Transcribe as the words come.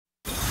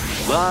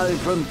Live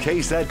from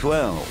KSAT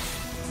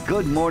 12.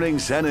 Good Morning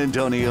San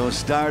Antonio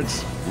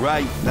starts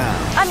right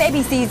now. I'm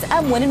ABC's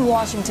Em Nguyen in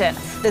Washington.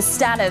 The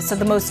status of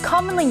the most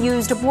commonly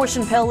used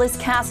abortion pill is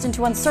cast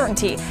into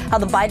uncertainty. How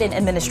the Biden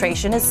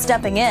administration is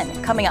stepping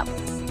in. Coming up.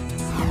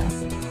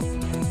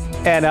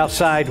 And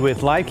outside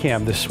with live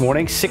cam this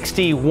morning,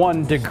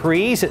 61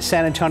 degrees at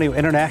San Antonio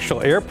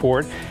International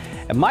Airport.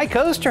 And Mike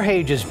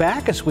Osterhage is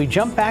back as we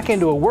jump back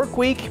into a work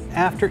week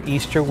after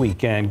Easter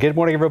weekend. Good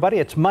morning, everybody.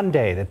 It's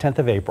Monday, the 10th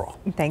of April.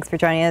 Thanks for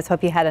joining us.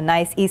 Hope you had a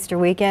nice Easter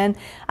weekend.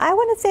 I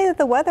want to say that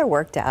the weather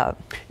worked out.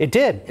 It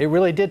did. It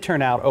really did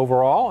turn out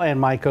overall.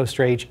 And Mike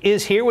Osterhage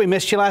is here. We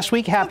missed you last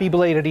week. Happy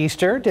belated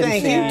Easter. Didn't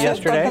see you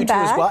yesterday. You too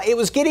as well. It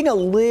was getting a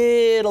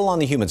little on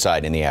the humid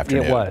side in the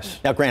afternoon. It was.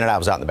 Now, granted, I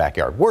was out in the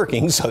backyard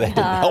working, so that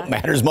didn't help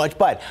matters much.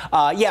 But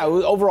yeah,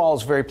 overall,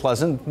 it's very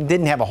pleasant.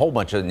 Didn't have a whole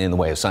bunch in the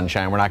way of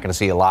sunshine. We're not going to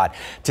see a lot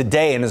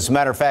today. And as a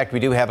matter of fact,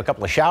 we do have a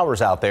couple of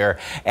showers out there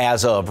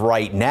as of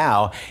right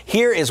now.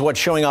 Here is what's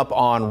showing up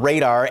on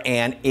radar,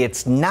 and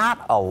it's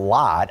not a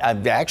lot.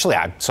 Actually,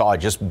 I saw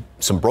just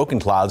some broken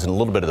clouds and a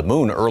little bit of the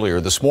moon earlier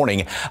this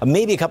morning.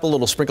 Maybe a couple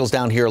little sprinkles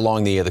down here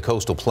along the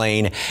coastal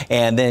plain,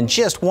 and then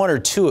just one or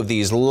two of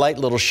these light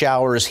little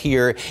showers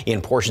here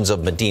in portions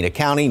of Medina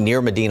County,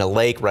 near Medina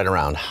Lake, right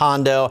around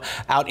Hondo,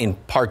 out in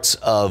parts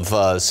of,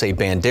 say,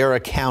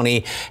 Bandera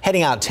County.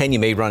 Heading out 10, you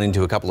may run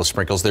into a couple of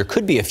sprinkles. There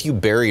could be a few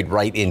buried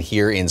right in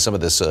here in some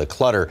of this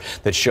clutter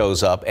that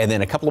shows up, and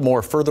then a couple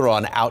more further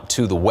on out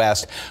to the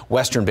west,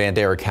 western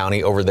Bandera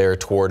County over there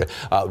toward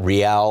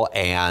Riel,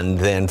 and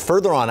then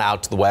further on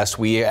out to the west,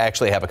 we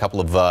actually have a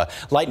couple of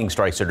lightning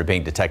strikes that are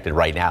being detected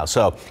right now.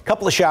 So a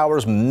couple of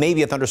showers,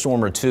 maybe a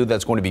thunderstorm or two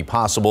that's going to be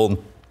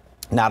possible.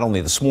 Not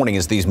only this morning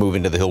as these move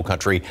into the hill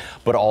country,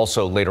 but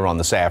also later on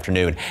this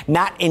afternoon.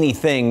 Not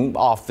anything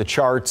off the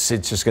charts.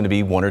 It's just going to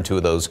be one or two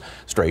of those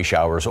stray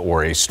showers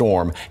or a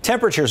storm.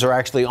 Temperatures are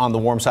actually on the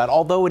warm side,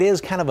 although it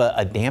is kind of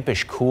a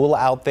dampish cool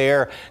out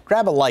there.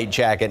 Grab a light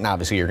jacket, and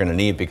obviously you're going to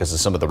need it because of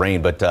some of the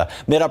rain, but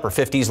mid-upper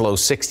 50s, low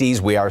 60s.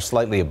 We are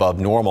slightly above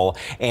normal,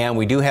 and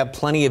we do have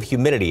plenty of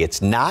humidity.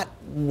 It's not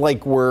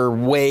like we're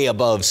way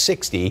above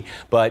 60,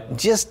 but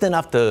just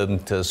enough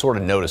to sort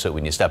of notice it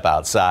when you step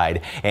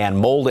outside. And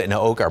mold and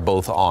oak are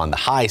both on the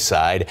high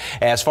side.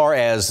 As far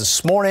as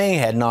this morning,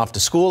 heading off to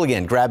school,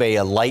 again, grab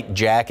a light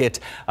jacket.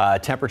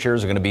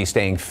 Temperatures are going to be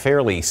staying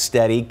fairly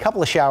steady.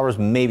 Couple of showers,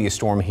 maybe a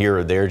storm here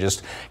or there,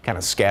 just kind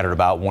of scattered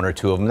about, one or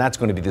two of them. That's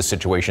going to be the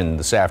situation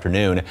this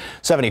afternoon.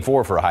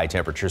 74 for a high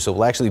temperature, so it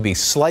will actually be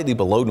slightly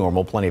below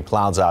normal. Plenty of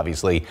clouds,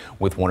 obviously,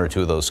 with one or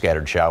two of those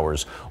scattered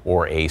showers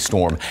or a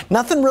storm.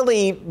 Nothing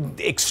really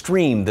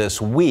extreme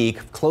this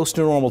week, close to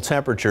normal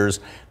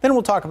temperatures. Then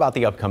we'll talk about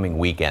the upcoming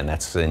weekend.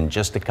 That's in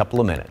just a couple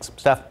of minutes.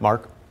 Steph,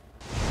 Mark.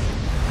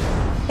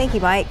 Thank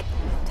you, Mike.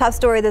 Top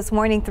story this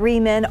morning.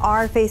 3 men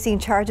are facing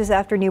charges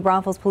after New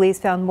Braunfels police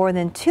found more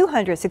than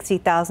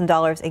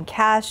 $260,000 in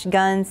cash,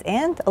 guns,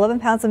 and 11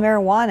 pounds of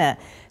marijuana.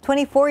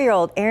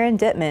 24-year-old Aaron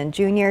Dittman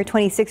Jr.,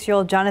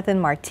 26-year-old Jonathan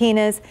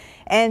Martinez,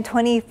 and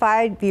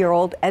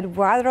 25-year-old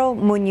Eduardo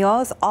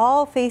Munoz,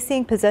 all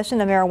facing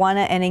possession of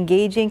marijuana and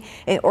engaging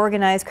in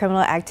organized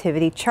criminal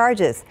activity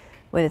charges.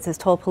 Witnesses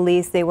told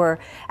police they were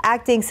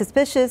acting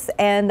suspicious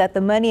and that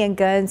the money and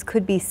guns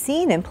could be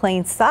seen in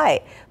plain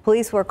sight.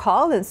 Police were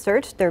called and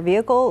searched their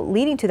vehicle,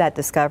 leading to that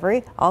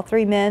discovery. All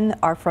 3 men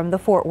are from the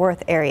Fort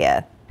Worth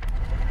area.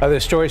 Other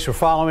stories we're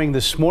following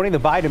this morning. The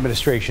Biden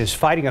administration is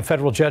fighting a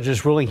federal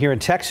judge's ruling here in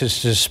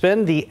Texas to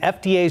suspend the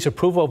FDA's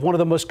approval of one of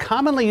the most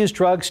commonly used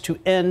drugs to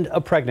end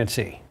a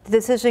pregnancy. The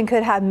decision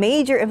could have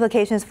major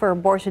implications for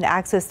abortion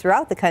access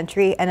throughout the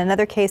country, and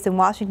another case in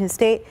Washington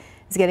state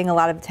is getting a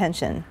lot of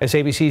attention. As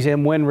ABC's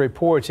Em Nguyen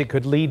reports, it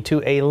could lead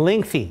to a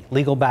lengthy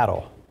legal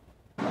battle.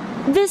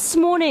 This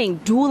morning,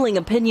 dueling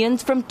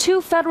opinions from 2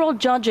 federal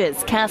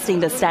judges casting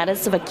the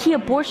status of a key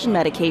abortion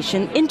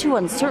medication into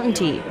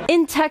uncertainty.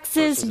 In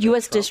Texas,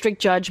 U.S. District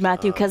Judge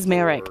Matthew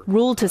Kacsmaryk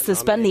ruled to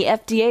suspend the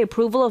FDA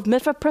approval of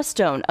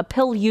mifepristone, a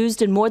pill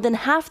used in more than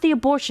half the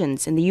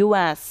abortions in the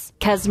U.S.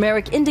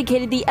 Kacsmaryk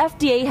indicated the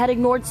FDA had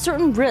ignored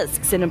certain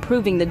risks in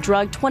approving the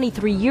drug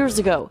 23 years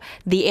ago.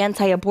 The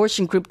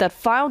anti-abortion group that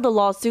filed the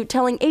lawsuit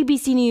telling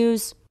ABC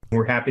News,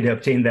 "We're happy to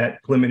obtain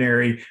that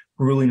preliminary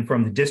ruling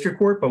from the district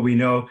court, but we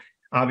know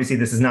obviously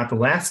this is not the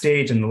last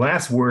stage and the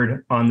last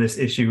word on this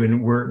issue,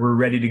 and we're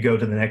ready to go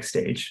to the next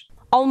stage."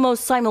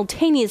 Almost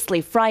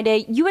simultaneously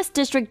Friday, U.S.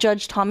 District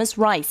Judge Thomas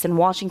Rice in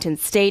Washington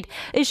state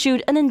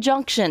issued an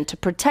injunction to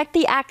protect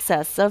the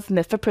access of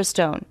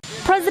mifepristone.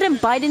 President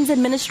Biden's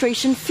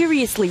administration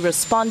furiously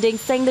responding,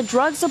 saying the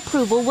drug's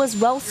approval was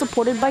well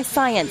supported by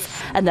science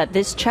and that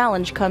this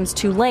challenge comes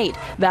too late,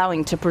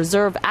 vowing to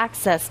preserve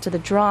access to the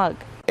drug.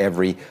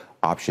 Every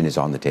option is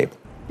on the table.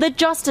 The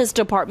Justice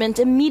Department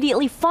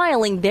immediately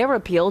filing their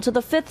appeal to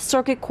the Fifth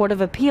Circuit Court of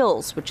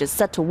Appeals, which is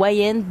set to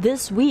weigh in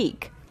this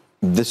week.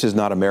 This is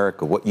not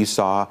America. What you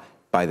saw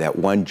by that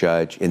one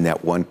judge in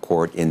that one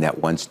court in that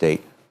one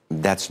state,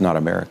 that's not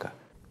America.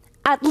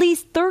 At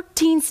least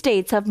 13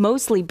 states have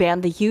mostly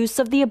banned the use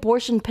of the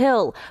abortion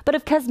pill. But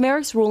if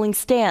Kaczmarek's ruling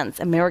stands,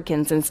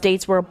 Americans in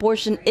states where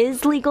abortion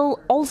is legal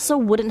also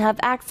wouldn't have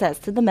access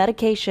to the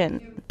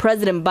medication.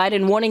 President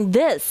Biden warning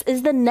this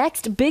is the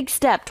next big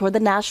step toward the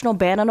national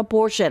ban on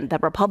abortion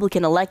that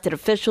Republican elected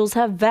officials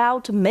have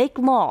vowed to make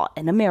law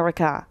in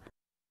America.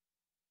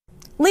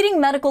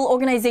 Leading medical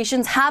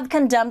organizations have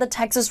condemned the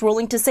Texas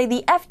ruling to say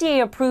the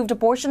FDA-approved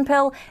abortion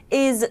pill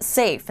is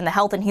safe. And the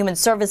Health and Human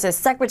Services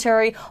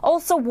Secretary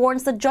also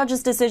warns the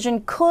judge's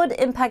decision could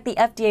impact the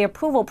FDA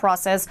approval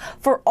process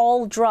for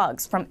all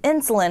drugs, from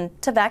insulin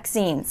to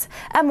vaccines.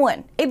 Em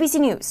Nguyen,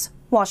 ABC News,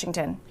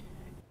 Washington.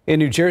 In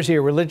New Jersey,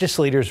 a religious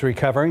leader is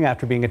recovering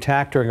after being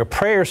attacked during a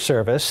prayer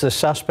service. The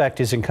suspect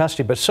is in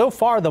custody, but so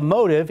far the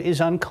motive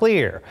is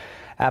unclear.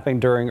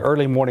 Happening during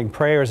early morning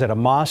prayers at a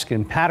mosque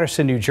in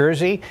Paterson, New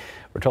Jersey.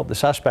 We're told the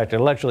suspect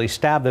allegedly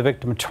stabbed the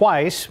victim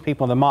twice.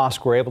 People in the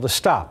mosque were able to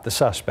stop the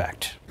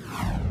suspect.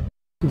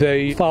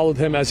 They followed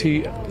him as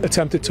he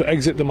attempted to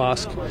exit the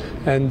mosque,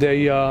 and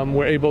they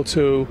were able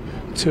to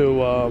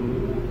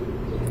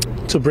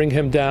bring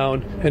him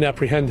down and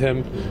apprehend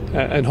him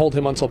and hold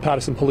him until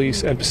Paterson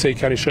Police and Passaic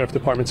County Sheriff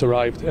Departments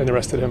arrived and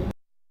arrested him.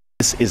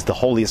 This is the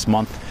holiest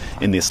month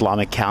in the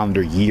Islamic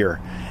calendar year,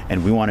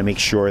 and we want to make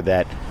sure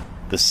that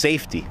the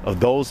safety of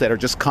those that are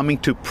just coming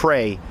to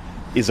pray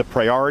is a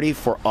priority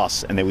for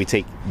us, and that we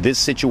take this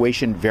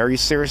situation very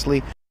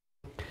seriously.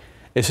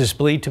 This is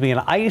believed to be an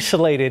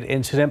isolated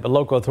incident, but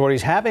local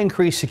authorities have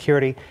increased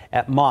security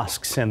at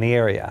mosques in the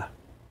area.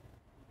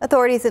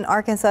 Authorities in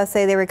Arkansas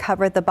say they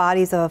recovered the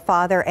bodies of a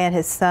father and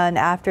his son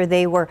after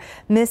they were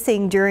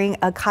missing during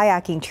a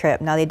kayaking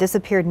trip. Now, they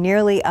disappeared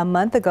nearly a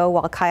month ago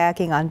while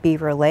kayaking on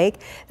Beaver Lake.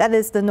 That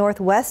is the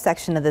northwest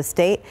section of the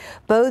state.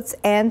 Boats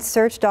and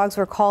search dogs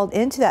were called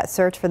into that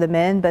search for the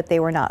men, but they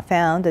were not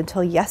found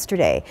until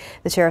yesterday.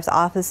 The sheriff's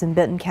office in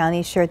Benton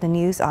County shared the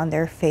news on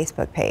their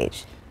Facebook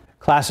page.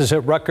 Classes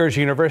at Rutgers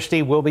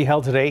University will be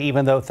held today,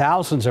 even though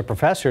thousands of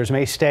professors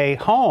may stay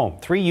home.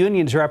 3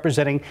 unions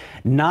representing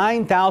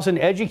 9,000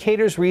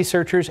 educators,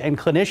 researchers, and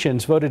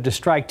clinicians voted to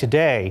strike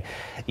today.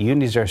 The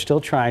unions are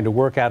still trying to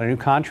work out a new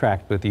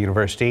contract with the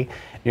university.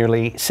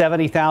 Nearly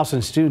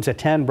 70,000 students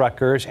attend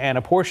Rutgers, and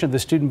a portion of the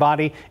student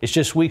body is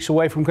just weeks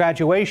away from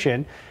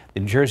graduation.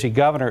 The New Jersey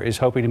governor is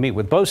hoping to meet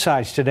with both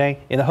sides today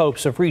in the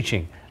hopes of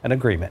reaching an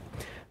agreement.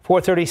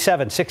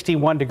 437,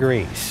 61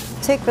 degrees.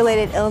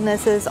 Tick-related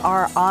illnesses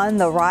are on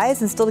the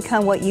rise, and still to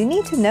come what you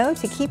need to know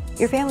to keep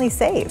your family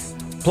safe.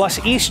 Plus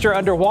Easter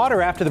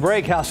underwater. After the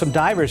break, how some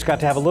divers got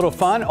to have a little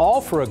fun,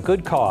 all for a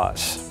good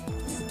cause.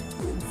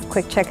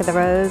 Quick check of the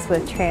roads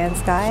with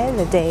TransSky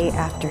the day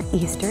after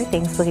Easter.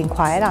 Things looking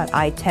quiet on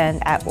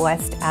I-10 at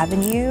West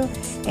Avenue.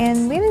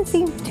 And we haven't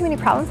seen too many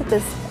problems at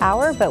this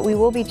hour, but we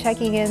will be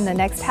checking in the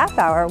next half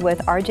hour with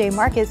RJ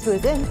Marcus, who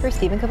is in for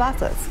Stephen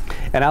Cavazos.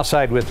 And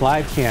outside with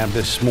live cam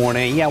this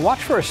morning. Yeah, watch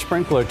for a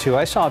sprinkle or two.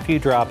 I saw a few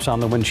drops on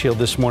the windshield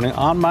this morning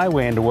on my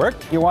way into work.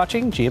 You're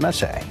watching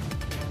GMSA.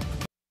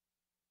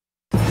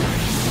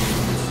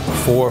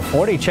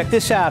 440. Check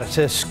this out. It's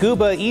a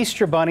scuba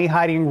Easter bunny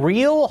hiding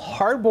real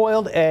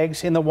hard-boiled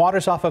eggs in the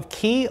waters off of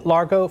Key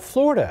Largo,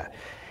 Florida.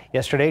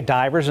 Yesterday,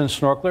 divers and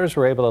snorkelers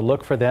were able to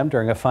look for them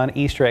during a fun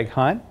Easter egg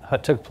hunt.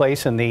 It took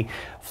place in the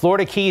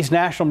Florida Keys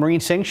National Marine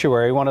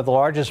Sanctuary, one of the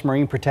largest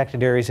marine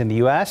protected areas in the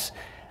U.S.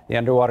 The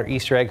underwater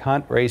Easter egg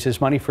hunt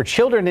raises money for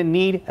children in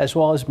need as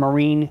well as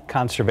marine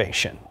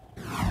conservation.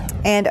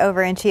 And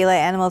over in Chile,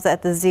 animals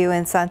at the zoo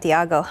in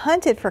Santiago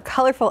hunted for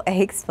colorful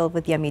eggs filled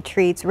with yummy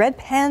treats. Red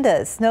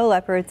pandas, snow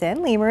leopards,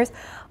 and lemurs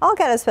all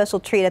got a special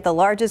treat at the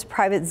largest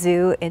private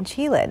zoo in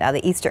Chile. Now,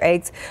 the Easter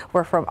eggs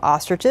were from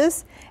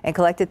ostriches and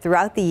collected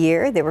throughout the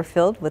year. They were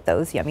filled with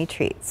those yummy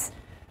treats.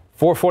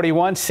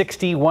 441,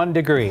 61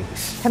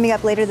 degrees. Coming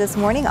up later this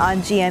morning on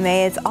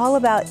GMA, it's all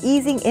about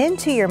easing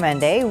into your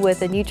Monday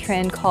with a new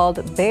trend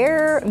called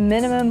Bare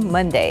Minimum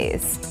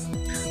Mondays.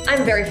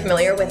 I'm very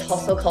familiar with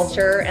hustle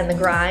culture and the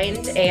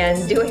grind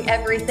and doing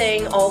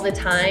everything all the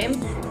time.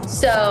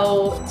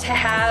 So to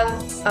have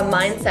a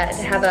mindset,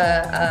 to have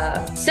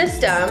a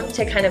system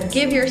to kind of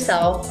give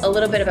yourself a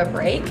little bit of a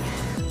break,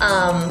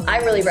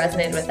 I really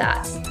resonated with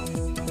that.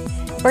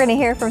 We're going to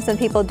hear from some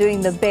people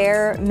doing the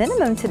bare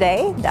minimum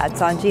today.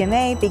 That's on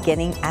GMA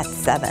beginning at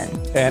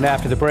 7. And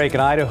after the break,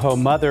 an Idaho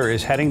mother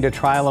is heading to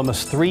trial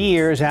almost 3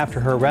 years after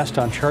her arrest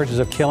on charges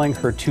of killing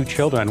her 2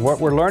 children. What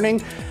we're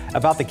learning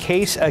about the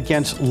case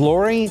against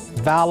Lori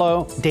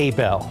Vallow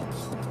Daybell.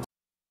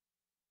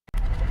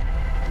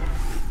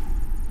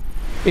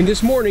 In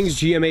this morning's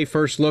GMA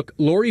First Look,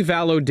 Lori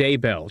Vallow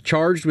Daybell,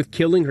 charged with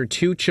killing her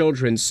 2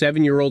 children,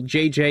 7-year-old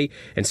JJ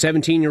and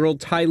 17-year-old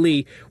Ty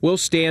Lee, will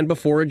stand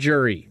before a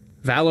jury.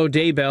 Vallow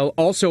Daybell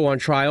also on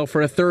trial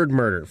for a 3rd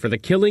murder for the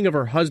killing of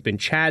her husband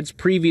Chad's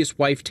previous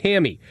wife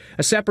Tammy.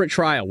 A separate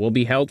trial will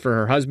be held for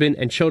her husband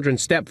and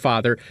children's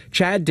stepfather,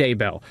 Chad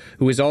Daybell,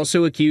 who is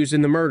also accused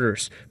in the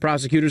murders.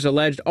 Prosecutors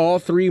alleged all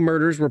 3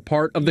 murders were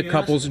part of the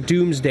couple's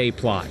doomsday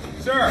plot.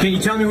 Sir, can you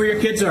tell me where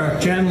your kids are,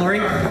 Chad and Lori?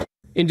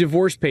 In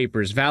divorce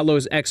papers,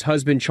 Vallo's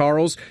ex-husband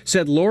Charles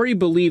said Lori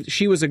believed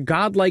she was a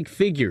godlike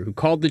figure who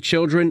called the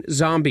children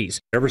zombies.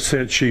 Ever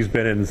since she's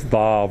been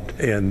involved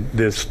in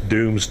this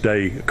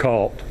doomsday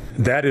cult,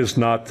 that is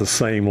not the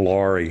same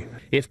Lori.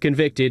 If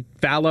convicted,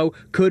 Vallo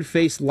could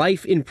face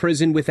life in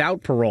prison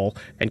without parole.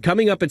 And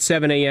coming up at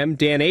 7 a.m.,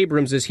 Dan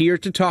Abrams is here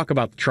to talk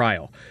about the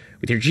trial.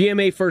 With your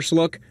GMA First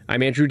Look,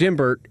 I'm Andrew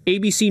Dimbert,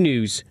 ABC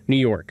News, New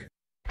York.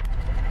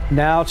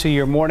 Now to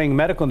your morning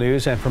medical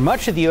news, and for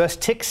much of the U.S.,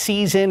 tick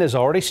season is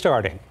already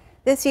starting.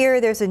 This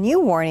year, there's a new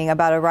warning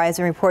about a rise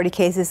in reported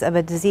cases of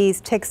a disease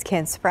ticks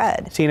can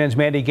spread. CNN's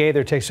Mandy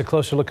Gaither takes a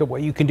closer look at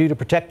what you can do to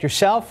protect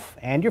yourself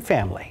and your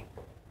family.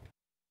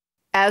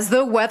 As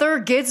the weather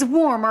gets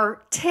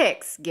warmer,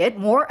 ticks get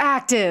more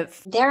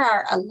active. There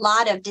are a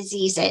lot of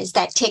diseases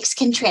that ticks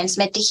can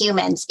transmit to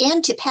humans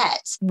and to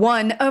pets.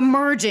 One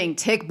emerging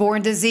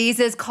tick-borne disease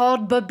is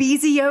called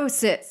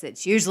babesiosis.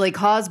 It's usually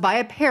caused by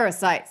a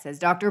parasite, says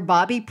Dr.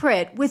 Bobby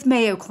Pritt with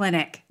Mayo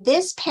Clinic.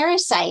 This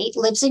parasite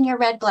lives in your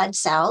red blood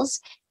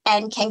cells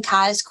and can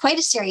cause quite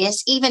a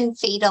serious, even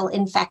fatal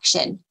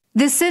infection.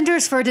 The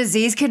Centers for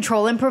Disease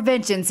Control and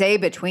Prevention say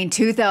between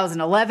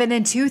 2011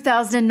 and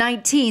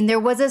 2019, there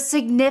was a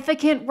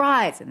significant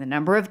rise in the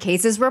number of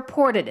cases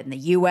reported in the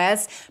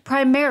U.S.,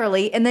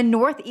 primarily in the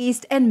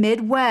Northeast and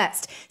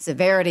Midwest.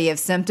 Severity of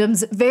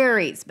symptoms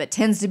varies, but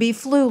tends to be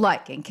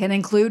flu-like and can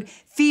include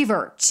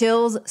fever,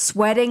 chills,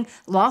 sweating,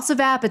 loss of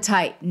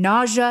appetite,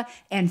 nausea,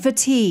 and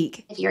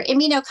fatigue. If you're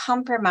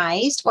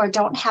immunocompromised or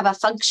don't have a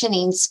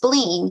functioning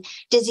spleen,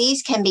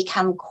 disease can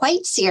become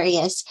quite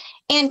serious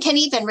and can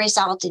even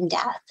result in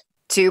death.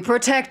 To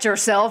protect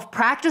yourself,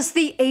 practice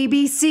the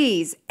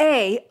ABCs.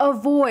 A,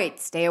 avoid.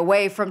 Stay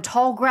away from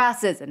tall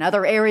grasses and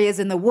other areas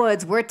in the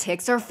woods where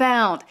ticks are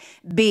found.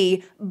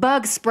 B,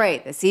 bug spray.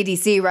 The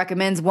CDC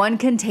recommends one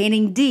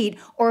containing DEET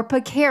or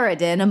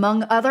picaridin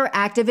among other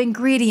active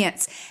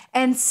ingredients.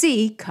 And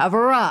C,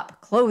 cover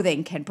up.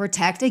 Clothing can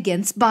protect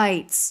against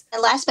bites.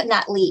 And last but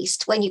not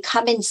least, when you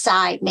come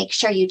inside, make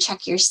sure you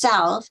check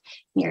yourself,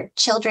 your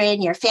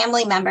children, your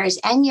family members,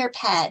 and your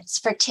pets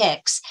for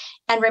ticks,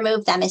 and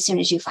remove them as soon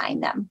as you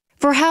find them.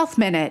 For Health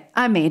Minute,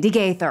 I'm Mandy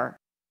Gaither.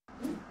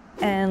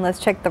 And let's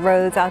check the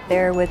roads out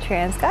there with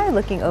TransSky,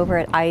 looking over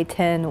at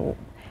I-10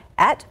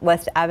 at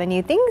West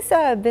Avenue. Things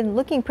have been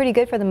looking pretty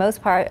good for the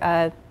most part.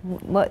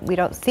 What we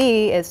don't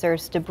see is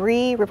there's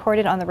debris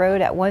reported on the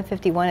road at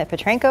 151 at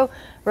Petranco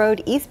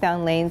Road,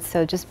 eastbound lanes,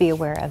 so just be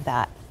aware of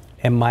that.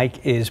 And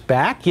Mike is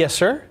back. Yes,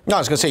 sir. No, I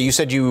was going to say, you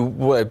said you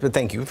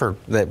thank you for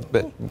that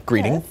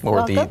greeting, yes, or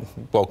welcome. the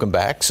welcome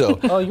back. So,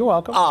 oh, you're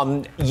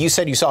welcome. You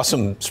said you saw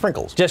some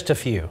sprinkles. Just a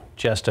few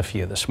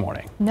this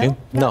morning. No,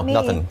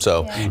 nothing.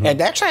 So,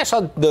 and actually, I saw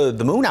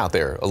the moon out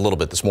there a little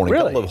bit this morning.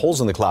 Really? A couple of holes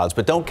in the clouds,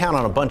 but don't count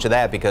on a bunch of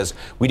that because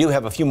we do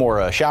have a few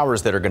more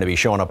showers that are going to be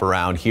showing up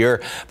around here.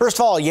 First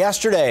of all,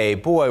 yesterday,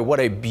 boy,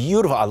 what a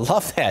beautiful! I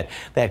love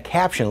that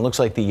caption. It looks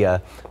like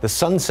the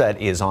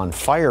sunset is on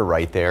fire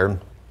right there.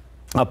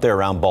 Up there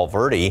around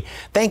Bulverde.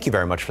 Thank you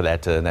very much for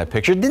that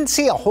picture. Didn't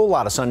see a whole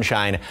lot of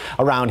sunshine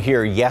around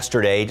here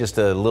yesterday, just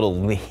a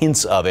little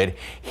hints of it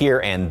here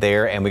and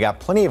there. And we got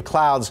plenty of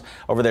clouds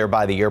over there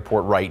by the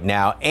airport right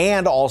now,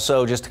 and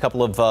also just a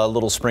couple of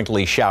little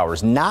sprinkly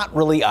showers. Not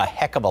really a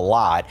heck of a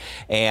lot,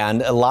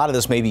 and a lot of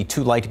this may be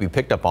too light to be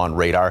picked up on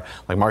radar.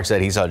 Like Mark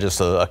said, he saw just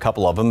a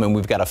couple of them, and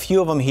we've got a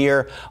few of them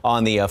here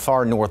on the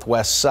far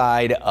northwest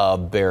side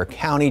of Bexar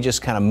County,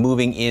 just kind of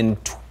moving in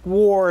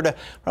toward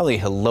probably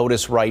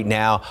Helotes right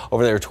now,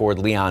 over there toward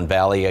Leon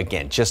Valley.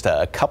 Again, just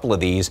a couple of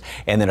these,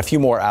 and then a few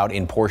more out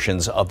in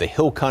portions of the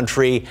Hill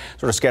Country,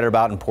 sort of scattered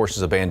about in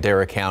portions of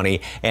Bandera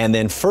County, and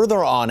then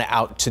further on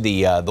out to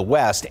the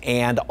west.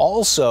 And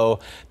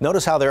also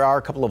notice how there are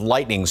a couple of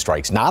lightning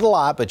strikes. Not a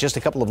lot, but just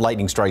a couple of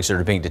lightning strikes that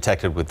are being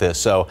detected with this.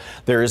 So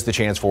there is the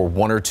chance for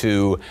one or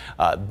two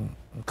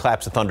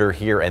claps of thunder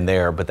here and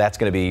there, but that's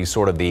going to be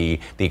sort of the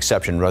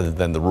exception rather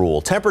than the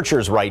rule.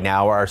 Temperatures right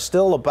now are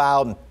still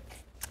about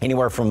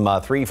anywhere from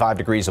 3-5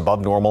 degrees above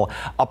normal,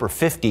 upper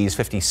 50s.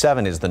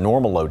 57 is the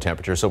normal low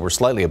temperature, so we're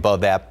slightly above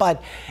that,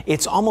 but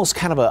it's almost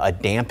kind of a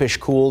dampish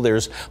cool.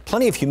 There's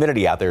plenty of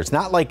humidity out there. It's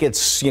not like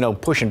it's,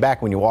 pushing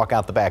back when you walk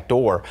out the back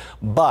door,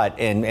 but,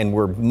 and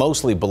we're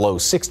mostly below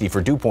 60 for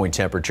dew point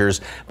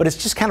temperatures, but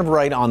it's just kind of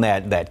right on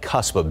that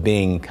cusp of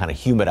being kind of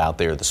humid out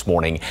there this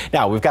morning.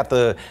 Now, we've got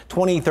the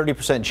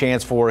 20-30%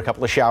 chance for a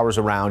couple of showers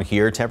around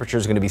here. Temperature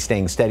is going to be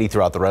staying steady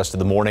throughout the rest of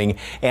the morning,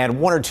 and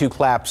one or two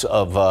claps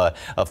of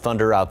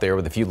thunder out there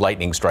with a few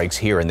lightning strikes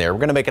here and there. We're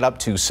going to make it up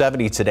to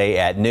 70 today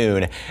at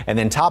noon and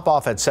then top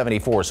off at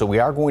 74. So we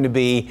are going to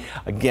be,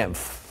 again,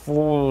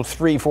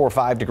 3, 4,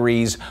 5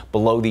 degrees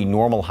below the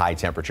normal high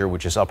temperature,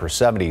 which is upper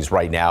 70s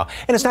right now.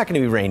 And it's not going to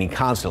be raining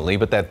constantly,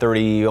 but that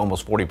 30,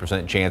 almost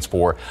 40% chance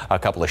for a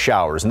couple of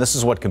showers. And this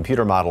is what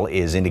computer model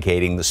is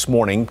indicating this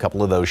morning. A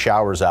couple of those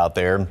showers out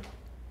there.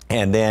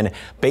 And then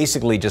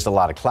basically just a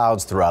lot of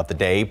clouds throughout the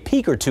day,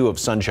 peak or two of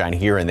sunshine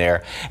here and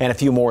there, and a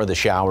few more of the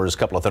showers, a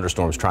couple of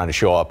thunderstorms trying to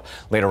show up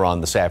later on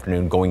this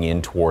afternoon going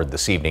in toward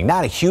this evening.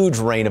 Not a huge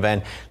rain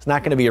event. It's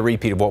not going to be a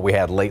repeat of what we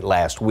had late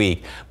last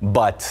week,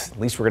 but at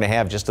least we're going to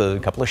have just a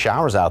couple of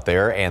showers out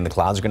there, and the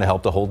clouds are going to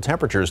help to hold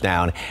temperatures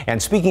down.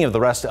 And speaking of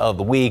the rest of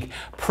the week,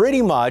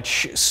 pretty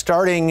much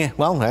starting,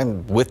 well,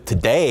 with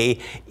today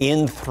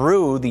in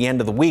through the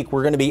end of the week,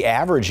 we're going to be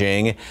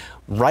averaging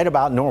right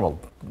about normal.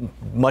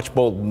 Much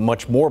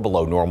more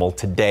below normal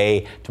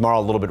today. Tomorrow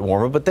a little bit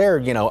warmer, but they're,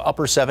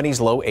 upper 70s,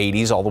 low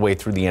 80s all the way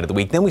through the end of the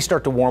week. Then we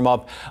start to warm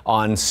up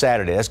on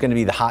Saturday. That's going to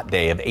be the hot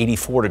day of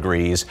 84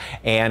 degrees.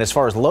 And as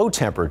far as low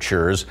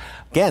temperatures,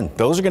 again,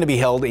 those are going to be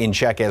held in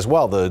check as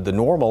well. The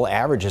normal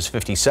average is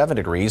 57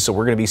 degrees, so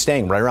we're going to be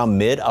staying right around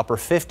mid-upper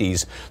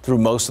 50s through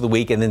most of the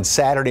week. And then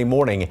Saturday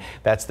morning,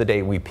 that's the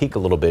day we peak a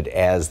little bit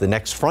as the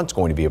next front's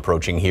going to be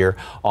approaching here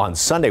on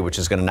Sunday, which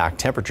is going to knock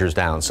temperatures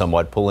down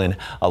somewhat, pull in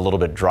a little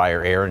bit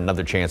drier air,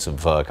 another chance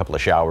of a couple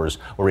of showers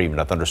or even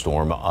a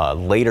thunderstorm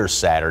later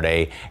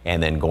Saturday,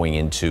 and then going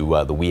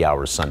into the wee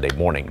hours Sunday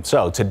morning.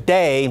 So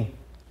today,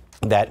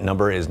 that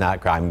number is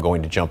not, I'm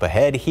going to jump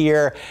ahead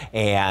here,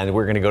 and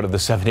we're going to go to the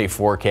 7-day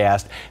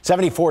forecast.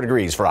 74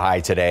 degrees for a high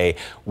today,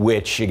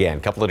 which again,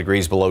 a couple of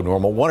degrees below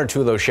normal. One or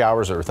two of those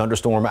showers or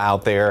thunderstorm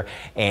out there,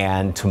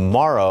 and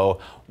tomorrow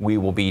we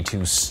will be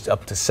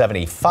up to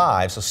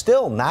 75, so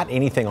still not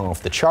anything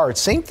off the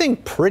charts. Same thing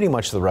pretty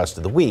much the rest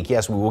of the week.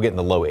 Yes, we will get in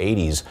the low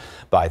 80s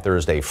by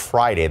Thursday,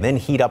 Friday, then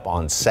heat up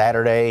on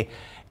Saturday.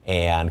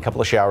 And a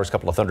couple of showers, a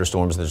couple of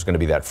thunderstorms. There's going to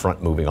be that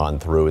front moving on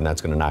through, and that's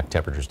going to knock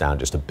temperatures down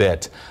just a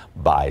bit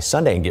by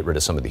Sunday and get rid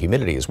of some of the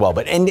humidity as well.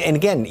 But and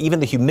again,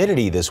 even the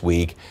humidity this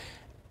week,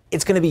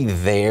 it's going to be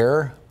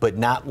there, but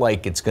not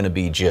like it's going to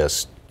be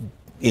just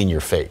in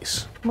your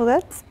face. Well,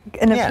 that's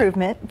an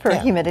improvement for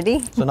humidity.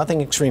 So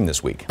nothing extreme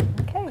this week.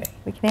 Okay,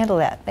 we can handle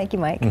that. Thank you,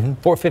 Mike.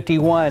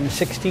 451,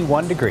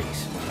 61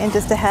 degrees. And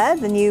just ahead,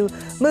 the new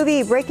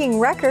movie breaking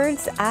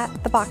records at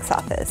the box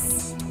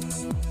office.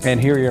 And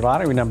here are your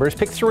lottery numbers.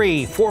 Pick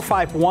 3,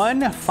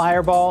 451,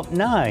 Fireball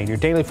 9. Your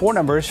daily 4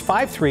 numbers,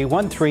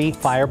 5313,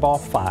 Fireball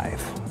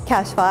 5.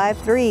 Cash 5,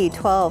 3,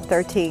 12,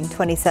 13,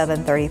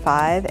 27,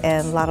 35.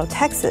 And Lotto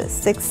Texas,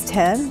 6,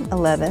 10,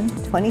 11,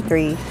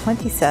 23,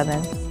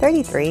 27,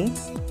 33.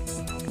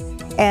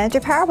 And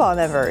your Powerball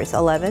numbers,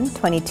 11,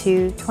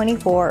 22,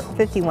 24,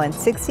 51,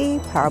 60.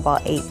 Powerball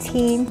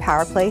 18,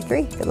 Power Play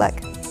 3. Good luck.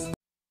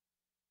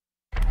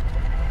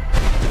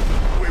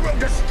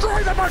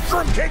 Destroy the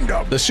Mushroom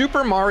Kingdom! The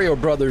Super Mario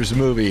Brothers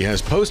movie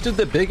has posted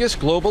the biggest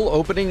global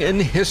opening in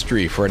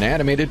history for an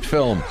animated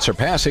film,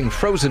 surpassing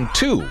Frozen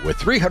 2 with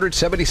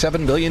 $377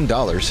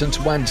 million since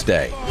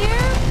Wednesday. Here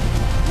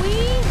we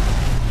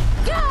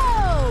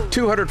go!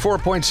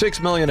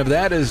 $204.6 million of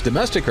that is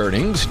domestic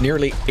earnings,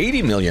 nearly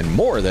 $80 million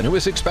more than it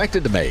was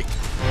expected to make.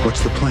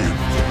 What's the plan?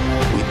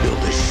 We build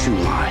a shoe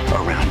line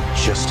around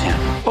just him.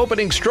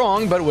 Opening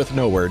strong, but with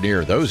nowhere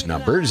near those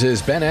numbers,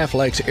 is Ben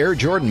Affleck's Air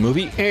Jordan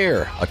movie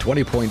Air, a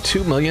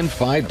 $20.2 million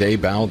 5-day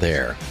bow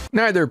there.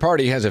 Neither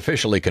party has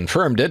officially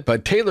confirmed it,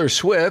 but Taylor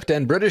Swift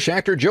and British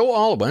actor Joe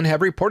Alwyn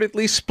have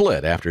reportedly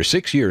split after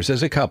 6 years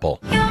as a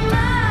couple.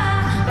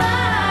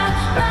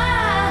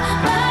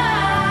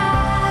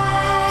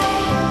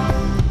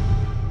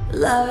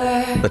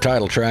 The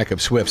title track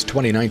of Swift's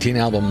 2019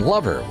 album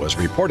Lover was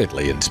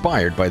reportedly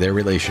inspired by their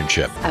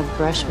relationship. A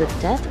brush with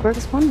death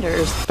works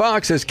wonders.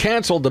 Fox has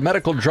canceled the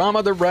medical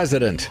drama The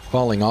Resident.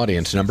 Falling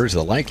audience numbers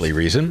the likely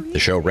reason. The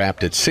show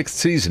wrapped its 6th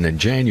season in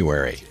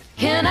January.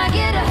 Can I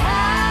get a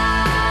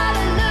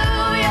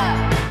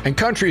hallelujah? And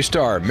country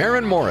star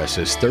Maren Morris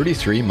is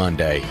 33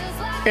 Monday.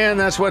 And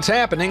that's what's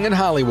happening in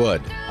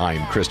Hollywood.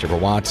 I'm Christopher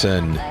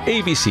Watson,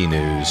 ABC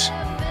News.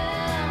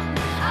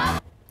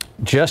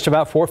 Just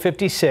about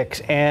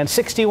 456 and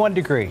 61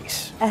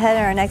 degrees. Ahead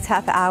in our next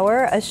half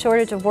hour, a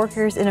shortage of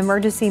workers in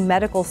emergency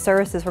medical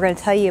services. We're going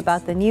to tell you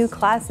about the new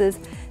classes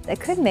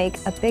that could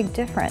make a big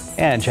difference.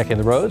 And checking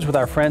the roads with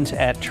our friends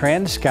at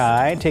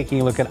TransSky,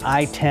 taking a look at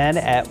I-10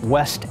 at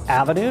West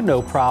Avenue.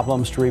 No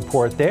problems to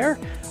report there.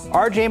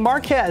 RJ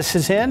Marquez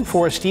is in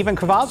for Stephen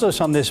Cavazos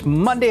on this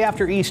Monday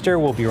after Easter.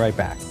 We'll be right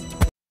back.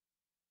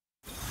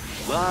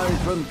 Live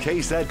from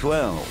KSAT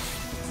 12.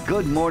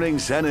 Good Morning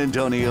San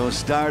Antonio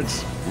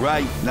starts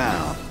right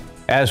now.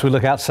 As we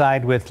look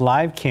outside with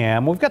live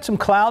cam, we've got some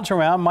clouds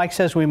around. Mike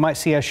says we might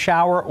see a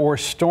shower or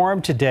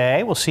storm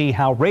today. We'll see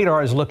how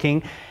radar is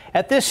looking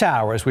at this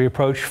hour as we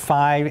approach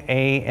 5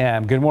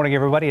 a.m. Good morning,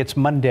 everybody. It's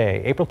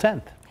Monday, April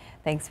 10th.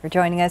 Thanks for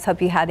joining us. Hope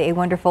you had a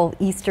wonderful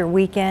Easter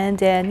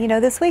weekend. And,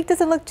 this week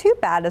doesn't look too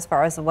bad as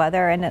far as the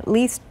weather. And at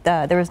least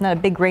there was not a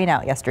big rain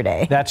out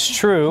yesterday. That's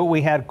true.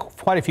 We had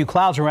quite a few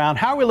clouds around.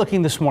 How are we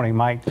looking this morning,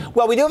 Mike?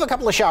 Well, we do have a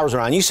couple of showers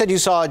around. You said you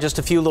saw just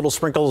a few little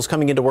sprinkles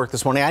coming into work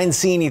this morning. I didn't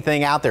see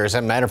anything out there. As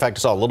a matter of fact,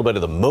 I saw a little bit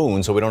of the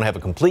moon, so we don't have a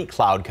complete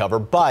cloud cover.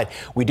 But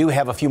we do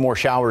have a few more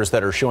showers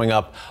that are showing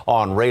up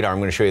on radar. I'm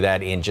going to show you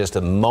that in just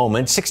a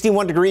moment.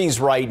 61 degrees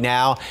right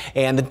now.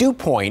 And the dew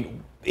point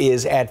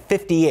is at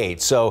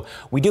 58. So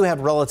we do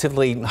have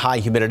relatively high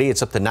humidity.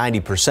 It's up to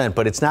 90%,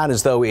 but it's not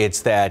as though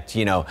it's that,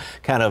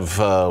 kind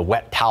of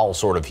wet towel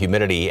sort of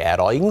humidity at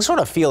all. You can sort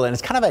of feel it, and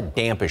it's kind of a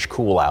dampish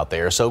cool out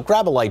there. So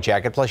grab a light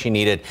jacket, plus you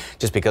need it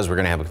just because we're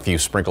going to have a few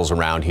sprinkles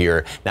around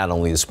here, not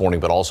only this morning,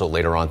 but also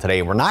later on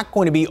today. We're not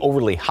going to be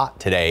overly hot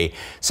today.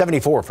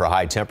 74 for a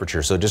high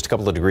temperature, so just a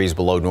couple of degrees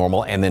below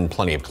normal, and then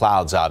plenty of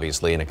clouds,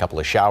 obviously, and a couple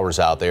of showers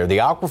out there. The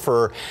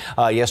aquifer,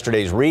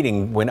 yesterday's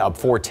reading went up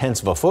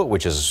 0.4 of a foot,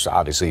 which is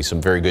obviously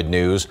some very good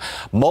news.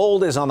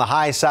 Mold is on the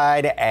high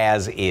side,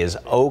 as is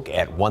oak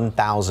at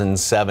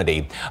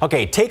 1,070.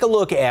 Okay, take a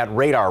look at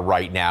radar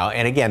right now.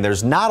 And again,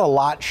 there's not a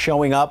lot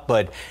showing up,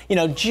 but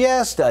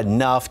just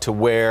enough to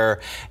where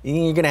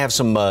you're going to have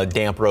some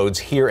damp roads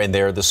here and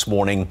there this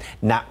morning.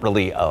 Not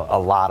really a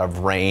lot of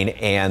rain,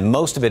 and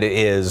most of it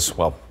is,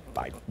 well,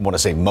 I want to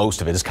say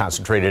most of it is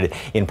concentrated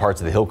in parts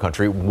of the hill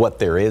country, what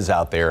there is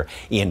out there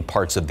in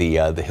parts of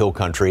the hill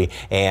country.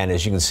 And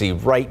as you can see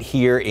right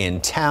here in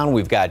town,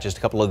 we've got just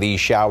a couple of these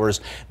showers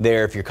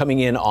there. If you're coming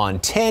in on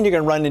 10, you're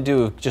going to run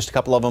into just a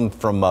couple of them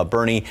from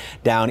Bernie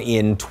down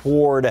in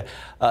toward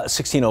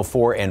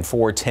 1604 and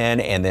 410.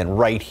 And then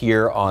right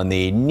here on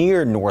the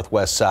near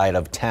northwest side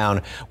of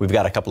town, we've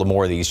got a couple of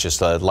more of these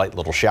just light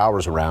little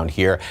showers around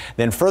here.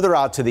 Then further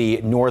out to the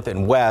north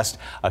and west,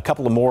 a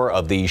couple of more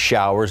of these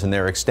showers, and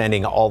they're extending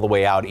all the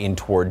way out in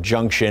toward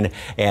Junction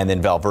and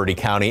then Valverde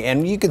County.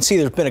 And you can see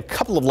there's been a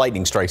couple of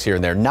lightning strikes here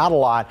and there. Not a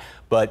lot,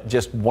 but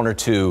just one or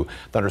two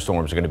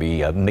thunderstorms are going to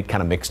be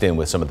kind of mixed in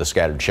with some of the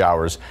scattered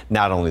showers,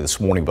 not only this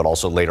morning, but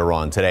also later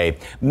on today.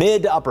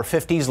 Mid to upper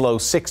 50s, low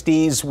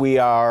 60s. We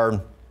are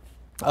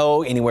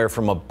anywhere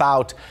from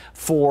about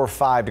 4 or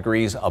 5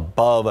 degrees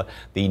above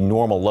the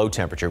normal low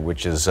temperature,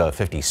 which is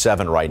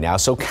 57 right now.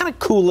 So kind of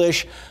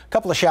coolish. A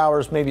couple of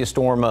showers, maybe a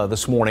storm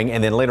this morning,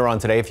 and then later on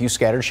today, a few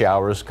scattered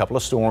showers, a couple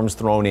of storms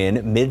thrown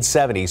in, mid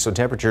 70s. So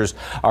temperatures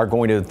are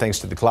going to, thanks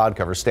to the cloud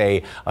cover,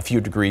 stay a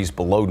few degrees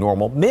below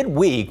normal.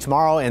 Midweek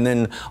tomorrow and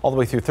then all the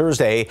way through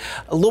Thursday,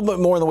 a little bit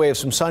more in the way of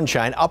some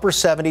sunshine, upper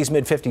 70s,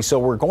 mid 50s. So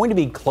we're going to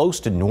be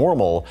close to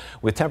normal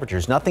with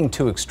temperatures. Nothing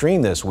too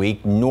extreme this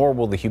week, nor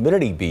will the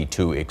humidity be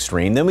too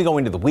extreme. Then we go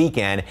into the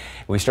weekend,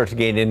 we start to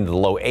get into the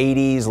low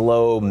 80s,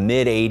 low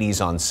mid 80s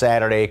on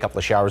Saturday, a couple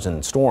of showers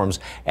and storms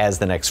as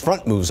the next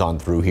front moves on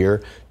through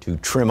here to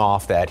trim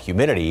off that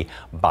humidity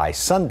by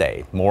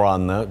Sunday. More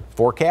on the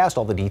forecast,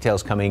 all the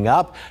details coming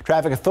up.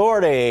 Traffic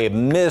Authority,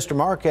 Mr.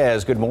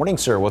 Marquez. Good morning,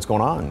 sir. What's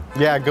going on?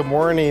 Yeah, good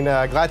morning.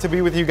 Glad to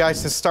be with you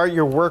guys to start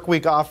your work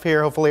week off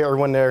here. Hopefully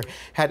everyone there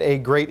had a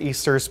great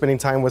Easter, spending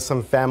time with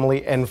some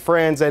family and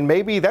friends. And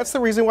maybe that's the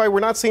reason why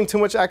we're not seeing too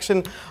much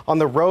action on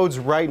the roads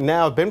right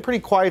now. Been pretty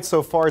quiet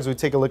so far as we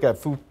take a look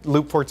at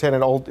Loop 410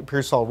 at Old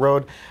Pearsall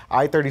Road,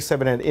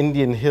 I-37 at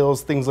Indian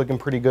Hills. Things looking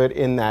pretty good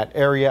in that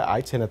area.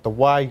 I-10 at the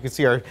Y. You can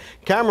see our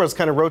camera's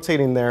kind of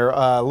rotating there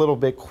a little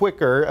bit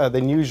quicker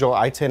than usual.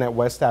 I-10 at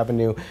West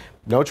Avenue.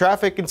 No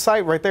traffic in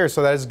sight right there,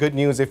 so that is good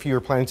news if you're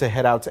planning to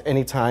head out to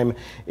any time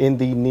in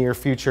the near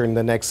future in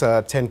the next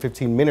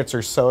 10-15 minutes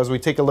or so. As we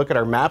take a look at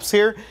our maps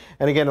here,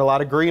 and again, a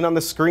lot of green on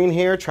the screen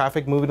here,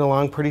 traffic moving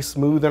along pretty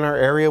smooth in our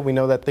area. We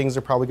know that things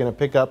are probably going to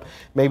pick up,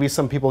 maybe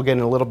some people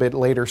getting a little bit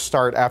later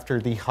start after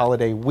the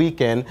holiday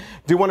weekend.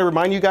 Do want to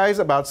remind you guys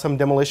about some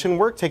demolition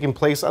work taking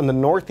place on the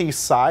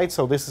northeast side,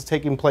 so this is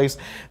taking place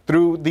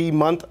through the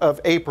month of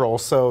April,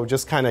 so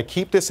just kind of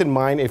keep this in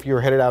mind if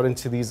you're headed out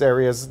into these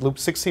areas. Loop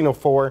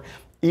 1604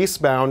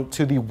 eastbound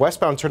to the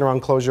westbound turnaround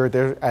closure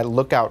there at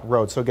Lookout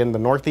Road. So again, the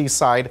northeast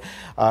side,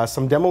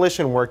 some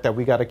demolition work that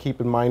we got to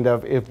keep in mind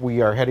of if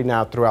we are heading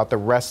out throughout the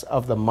rest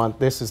of the month.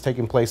 This is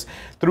taking place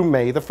through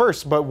May the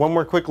 1st. But one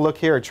more quick look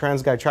here at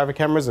TransGuide traffic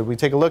cameras. If we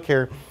take a look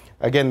here,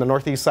 again, the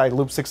northeast side,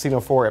 Loop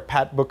 1604 at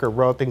Pat Booker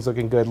Road, things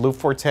looking good. Loop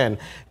 410,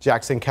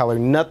 Jackson Keller,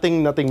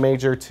 nothing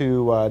major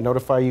to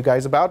notify you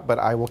guys about, but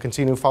I will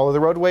continue to follow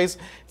the roadways,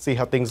 see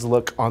how things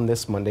look on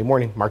this Monday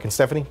morning. Mark and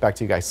Stephanie, back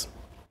to you guys.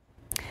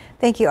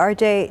 Thank you,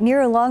 RJ.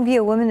 Near Longview,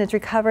 a woman is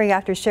recovering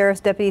after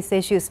sheriff's deputies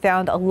say she was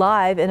found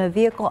alive in a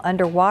vehicle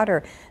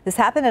underwater. This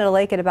happened at a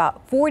lake at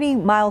about 40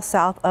 miles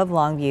south of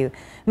Longview.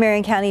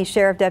 Marion County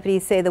Sheriff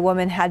deputies say the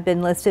woman had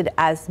been listed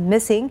as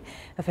missing.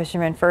 A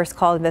fisherman first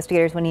called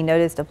investigators when he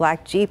noticed a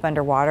black Jeep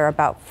underwater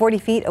about 40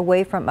 feet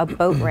away from a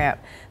boat ramp.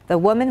 The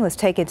woman was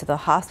taken to the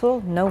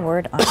hospital. No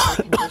word on her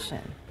condition.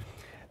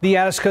 The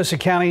Atascosa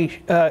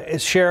County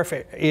Sheriff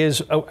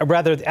is,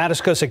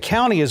 Atascosa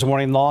County is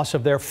mourning loss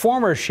of their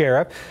former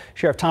sheriff.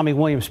 Sheriff Tommy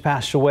Williams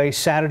passed away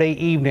Saturday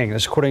evening.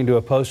 This according to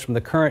a post from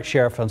the current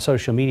sheriff on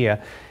social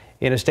media.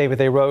 In a statement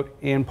they wrote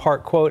in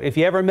part, quote, "If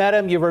you ever met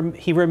him,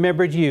 he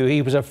remembered you.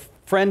 He was a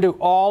friend to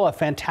all, a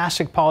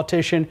fantastic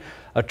politician,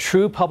 a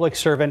true public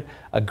servant,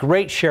 a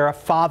great sheriff,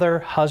 father,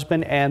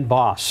 husband, and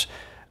boss."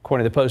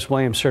 According to the post,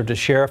 Williams served as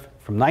sheriff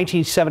from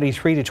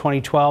 1973 to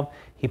 2012.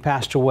 He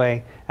passed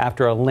away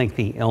after a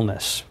lengthy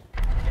illness.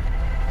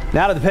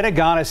 Now to the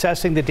Pentagon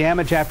assessing the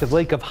damage after the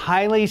leak of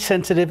highly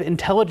sensitive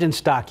intelligence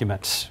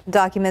documents.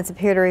 Documents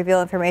appear to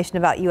reveal information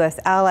about U.S.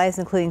 allies,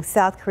 including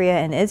South Korea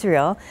and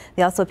Israel.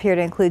 They also appear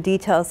to include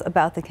details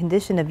about the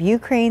condition of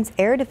Ukraine's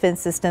air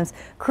defense systems,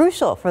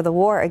 crucial for the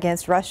war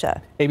against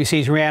Russia.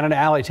 ABC's Rhiannon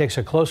Alley takes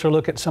a closer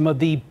look at some of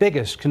the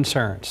biggest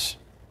concerns.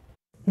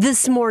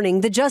 This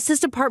morning, the Justice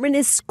Department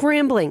is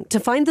scrambling to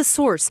find the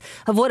source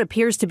of what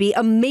appears to be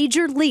a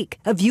major leak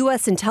of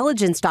U.S.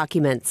 intelligence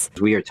documents.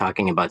 We are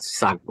talking about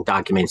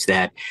documents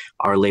that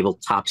are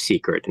labeled top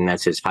secret, and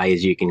that's as high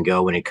as you can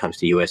go when it comes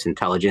to U.S.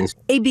 intelligence.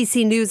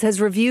 ABC News has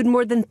reviewed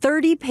more than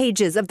 30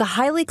 pages of the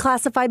highly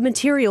classified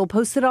material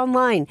posted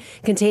online,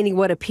 containing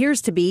what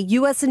appears to be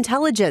U.S.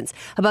 intelligence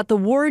about the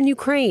war in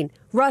Ukraine,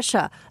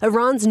 Russia,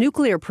 Iran's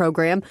nuclear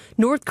program,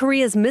 North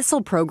Korea's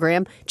missile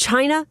program,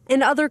 China,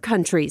 and other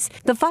countries.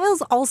 The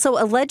files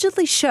also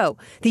allegedly show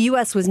the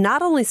U.S. was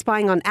not only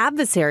spying on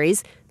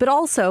adversaries, but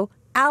also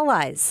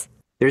allies.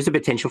 There's a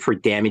potential for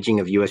damaging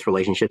of U.S.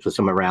 relationships with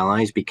some of our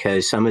allies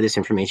because some of this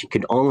information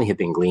could only have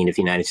been gleaned if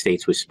the United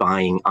States was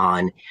spying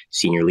on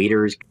senior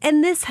leaders.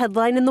 And this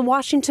headline in the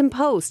Washington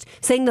Post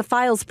saying the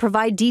files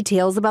provide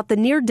details about the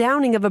near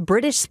downing of a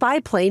British spy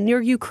plane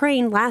near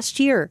Ukraine last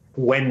year.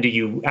 When do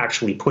you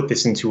actually put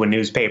this into a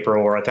newspaper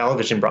or a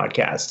television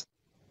broadcast?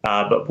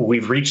 But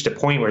we've reached a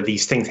point where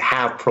these things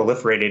have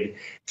proliferated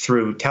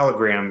through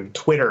Telegram,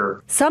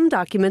 Twitter. Some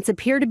documents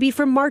appear to be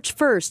from March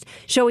 1st,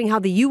 showing how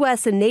the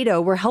U.S. and NATO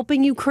were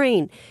helping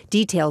Ukraine.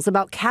 Details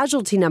about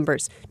casualty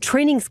numbers,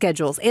 training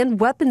schedules, and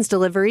weapons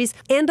deliveries,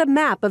 and a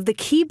map of the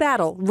key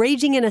battle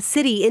raging in a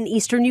city in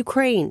eastern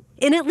Ukraine.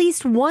 In at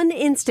least one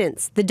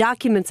instance, the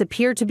documents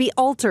appear to be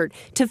altered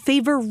to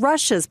favor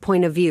Russia's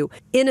point of view.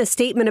 In a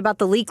statement about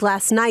the leak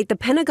last night, the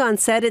Pentagon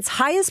said its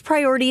highest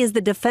priority is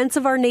the defense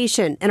of our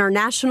nation and our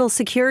national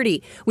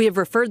security. We have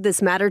referred this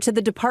matter to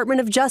the Department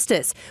of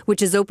Justice,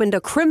 which has opened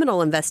a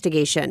criminal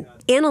investigation.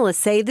 Analysts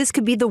say this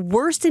could be the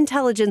worst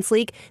intelligence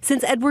leak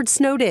since Edward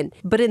Snowden.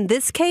 But in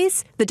this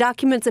case, the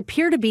documents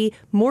appear to be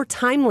more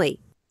timely.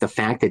 The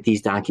fact that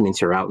these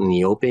documents are out in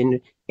the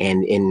open,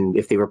 and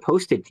if they were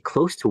posted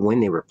close to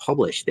when they were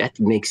published, that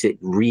makes it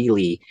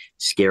really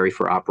scary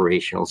for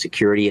operational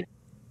security.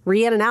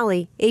 Rhiannon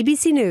Alley,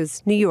 ABC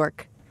News, New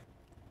York.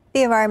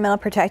 The Environmental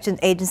Protection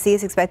Agency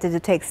is expected to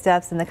take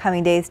steps in the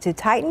coming days to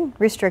tighten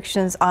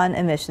restrictions on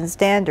emission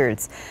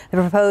standards. The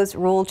proposed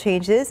rule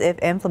changes,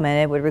 if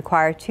implemented, would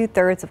require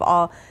 2/3 of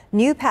all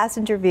new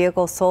passenger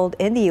vehicles sold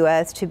in the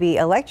U.S. to be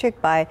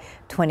electric by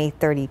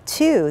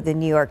 2032. The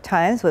New York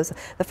Times was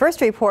the first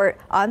to report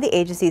on the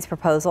agency's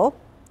proposal.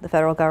 The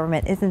federal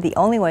government isn't the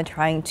only one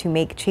trying to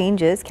make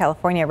changes.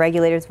 California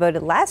regulators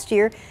voted last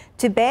year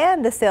to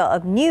ban the sale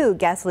of new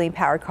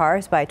gasoline-powered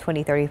cars by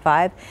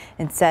 2035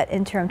 and set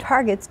interim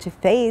targets to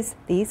phase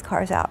these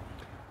cars out.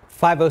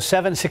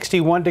 507,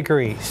 61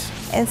 degrees.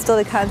 And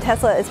still to come,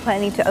 Tesla is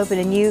planning to open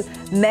a new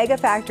mega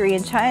factory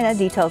in China.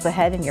 Details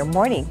ahead in your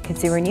morning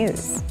Consumer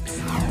News.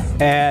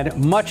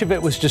 And much of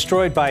it was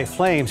destroyed by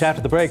flames.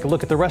 After the break, a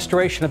look at the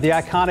restoration of the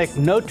iconic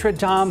Notre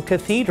Dame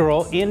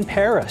Cathedral in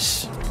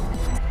Paris.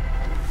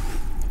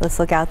 Let's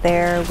look out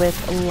there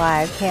with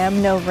live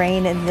cam. No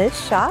rain in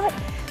this shot.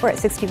 We're at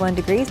 61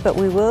 degrees, but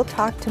we will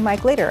talk to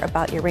Mike later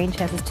about your rain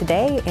chances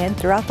today and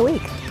throughout the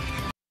week.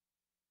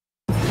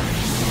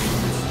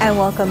 And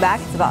welcome back.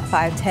 It's about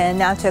 5:10.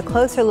 Now to a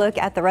closer look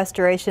at the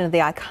restoration of the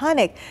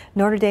iconic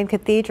Notre Dame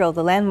Cathedral.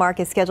 The landmark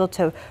is scheduled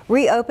to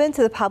reopen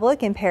to the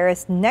public in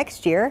Paris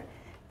next year.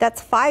 That's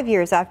 5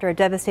 years after a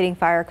devastating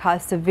fire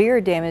caused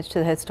severe damage to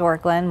the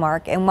historic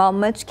landmark. And while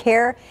much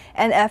care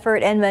and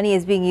effort and money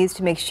is being used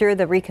to make sure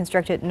the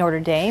reconstructed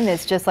Notre Dame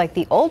is just like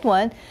the old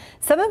one,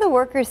 some of the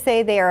workers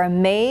say they are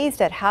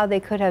amazed at how they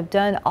could have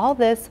done all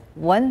this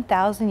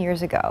 1,000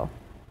 years ago.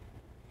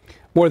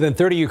 More than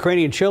 30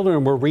 Ukrainian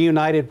children were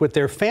reunited with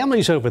their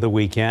families over the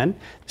weekend.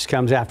 This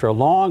comes after a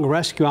long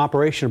rescue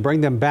operation to bring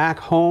them back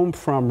home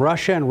from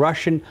Russia and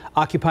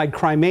Russian-occupied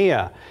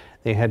Crimea.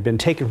 They had been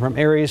taken from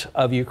areas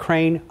of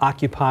Ukraine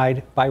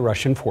occupied by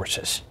Russian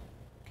forces.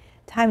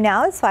 Time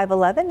now is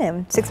 5:11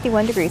 and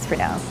 61 degrees for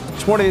now.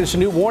 This morning, there's a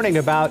new warning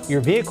about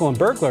your vehicle and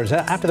burglars.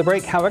 After the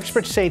break, how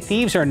experts say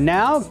thieves are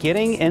now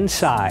getting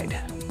inside.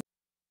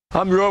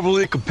 I'm your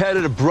overly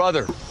competitive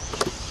brother.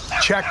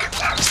 Check.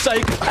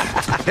 Psych.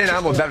 And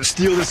I'm about to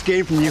steal this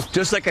game from you,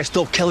 just like I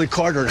stole Kelly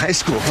Carter in high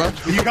school, huh?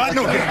 You got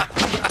no game.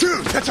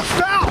 Dude, that's a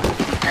foul!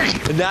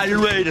 And now you're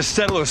ready to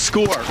settle a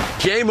score.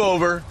 Game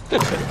over.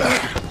 And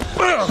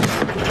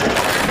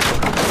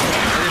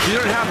if you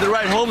don't have the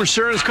right home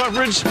insurance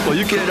coverage, well,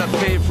 you can end up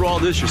paying for all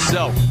this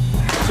yourself.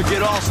 So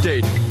get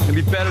Allstate and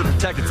be better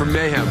protected from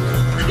mayhem.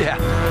 Yeah,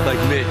 like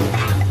me.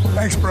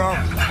 Thanks, bro.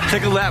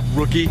 Take a lap,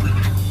 rookie.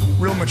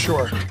 Real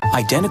mature.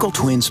 Identical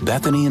twins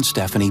Bethany and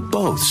Stephanie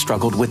both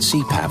struggled with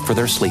CPAP for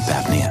their sleep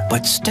apnea.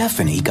 But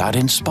Stephanie got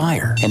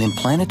Inspire, an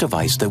implanted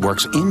device that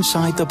works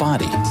inside the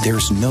body.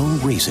 There's no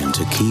reason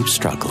to keep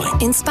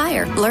struggling.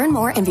 Inspire. Learn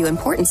more and view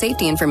important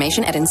safety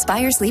information at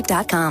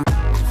inspiresleep.com.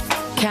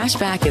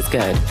 Cashback is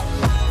good,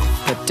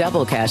 but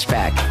double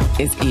cashback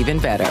is even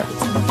better.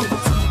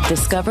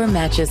 Discover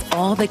matches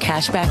all the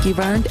cash back you've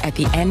earned at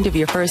the end of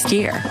your first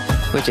year,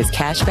 which is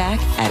cash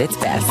back at its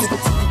best.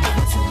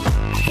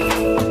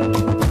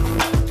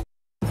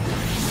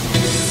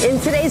 In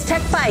today's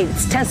Tech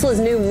Bites, Tesla's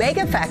new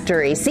mega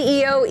factory,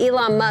 CEO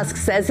Elon Musk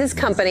says his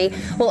company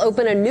will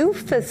open a new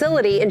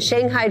facility in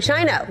Shanghai,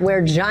 China, where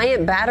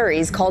giant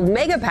batteries called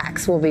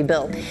megapacks will be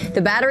built.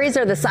 The batteries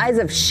are the size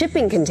of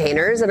shipping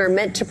containers and are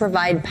meant to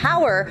provide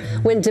power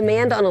when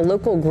demand on a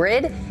local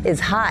grid is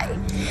high.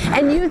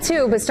 And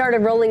YouTube has started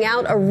rolling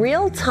out a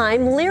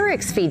real-time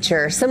lyrics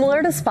feature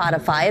similar to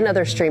Spotify and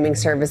other streaming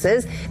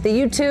services. The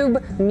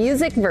YouTube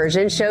music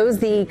version shows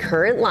the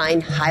current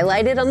line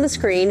highlighted on the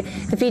screen.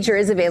 The feature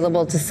is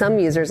available to some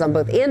users on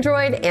both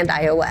Android and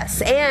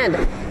iOS. And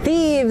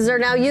thieves are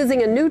now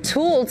using a new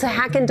tool to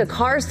hack into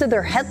cars through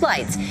their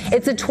headlights.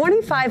 It's a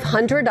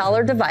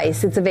 $2,500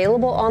 device. It's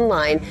available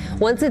online.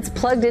 Once it's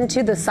plugged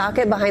into the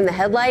socket behind the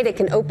headlight, it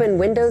can open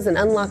windows and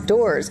unlock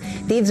doors.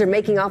 Thieves are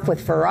making off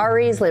with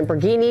Ferraris,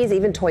 Lamborghinis,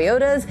 even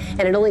Toyotas,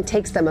 and it only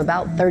takes them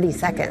about 30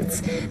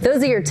 seconds.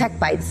 Those are your Tech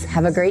Bites.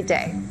 Have a great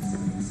day.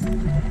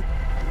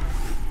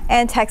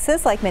 And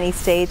Texas, like many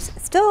states,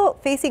 still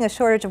facing a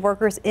shortage of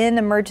workers in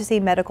emergency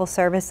medical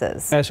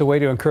services. As a way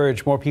to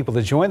encourage more people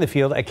to join the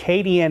field,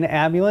 Acadian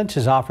Ambulance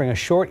is offering a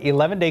short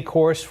 11-day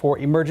course for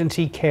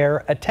emergency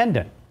care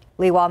attendant.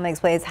 Lee Waldman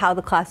explains how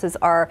the classes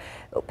are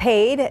a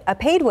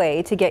paid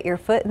way to get your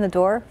foot in the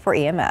door for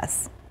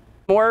EMS.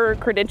 More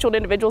credentialed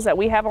individuals that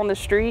we have on the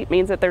street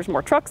means that there's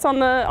more trucks on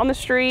the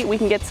street. We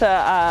can get to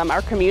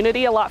our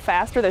community a lot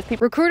faster. There's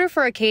people. Recruiter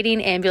for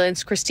Acadian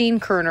Ambulance, Christine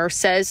Kerner,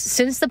 says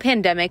since the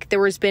pandemic,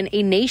 there has been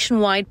a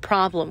nationwide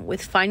problem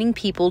with finding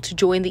people to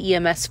join the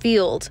EMS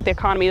field. The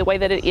economy, the way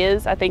that it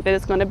is, I think that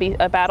it's going to be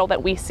a battle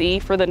that we see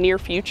for the near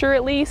future,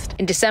 at least.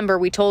 In December,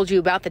 we told you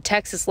about the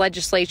Texas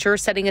legislature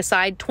setting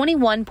aside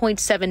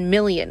 $21.7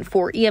 million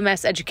for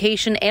EMS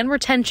education and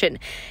retention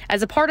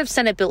as a part of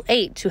Senate Bill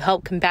 8 to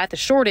help combat the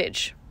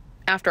shortage.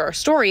 After our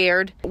story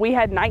aired, we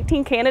had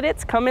 19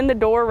 candidates come in the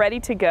door ready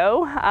to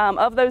go.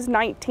 Of those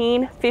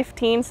 19,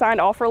 15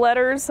 signed offer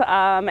letters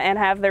and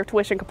have their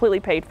tuition completely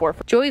paid for.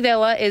 Joey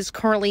Vela is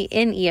currently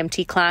in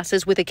EMT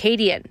classes with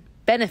Acadian,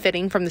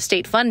 benefiting from the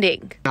state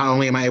funding. Not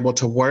only am I able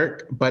to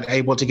work, but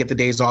able to get the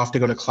days off to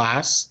go to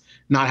class,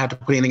 not have to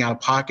put anything out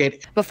of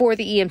pocket. Before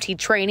the EMT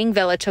training,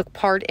 Vela took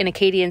part in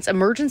Acadian's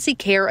Emergency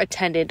Care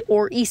Attendant,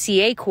 or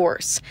ECA,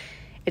 course.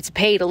 It's a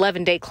paid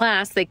 11-day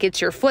class that gets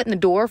your foot in the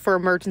door for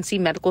emergency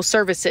medical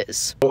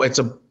services. It's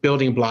a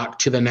building block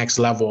to the next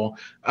level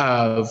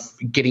of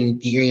getting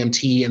the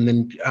EMT, and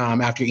then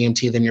after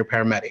EMT, then your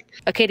paramedic.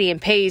 Acadian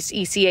pays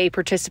ECA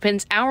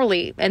participants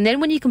hourly, and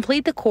then when you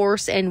complete the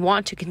course and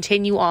want to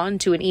continue on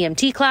to an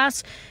EMT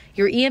class,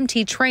 your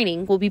EMT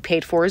training will be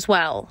paid for as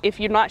well. If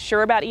you're not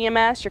sure about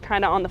EMS, you're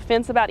kind of on the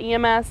fence about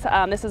EMS,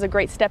 this is a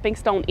great stepping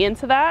stone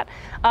into that,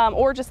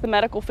 or just the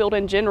medical field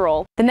in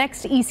general. The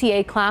next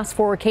ECA class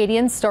for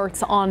Acadians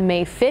starts on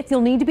May 5th.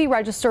 You'll need to be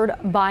registered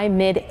by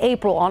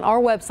mid-April. On our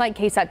website,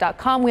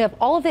 KSAT.com, we have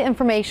all of the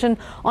information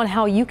on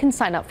how you can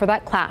sign up for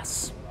that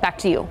class. Back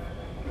to you.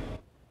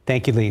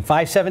 Thank you, Lee.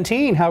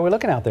 517, how are we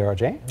looking out there,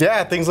 RJ?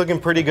 Yeah, things looking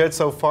pretty good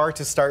so far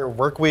to start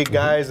work week,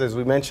 guys. As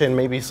we mentioned,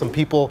 maybe some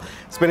people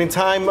spending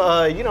time,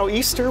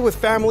 Easter with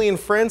family and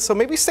friends, so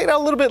maybe stayed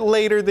out a little bit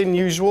later than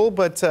usual,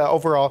 but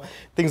overall,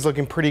 things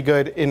looking pretty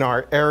good in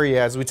our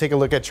area. As we take a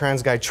look at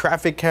TransGuide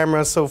traffic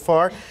cameras so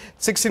far,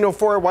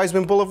 1604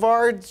 Wiseman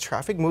Boulevard,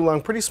 traffic moved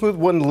along pretty smooth.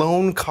 One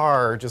lone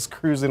car just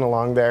cruising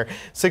along there.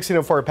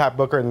 1604 Pat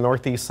Booker in the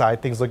northeast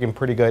side, things looking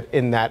pretty good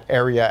in that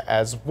area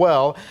as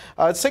well.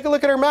 Let's take a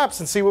look at our maps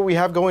and see what we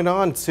have going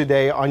on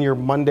today on your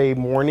Monday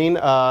morning.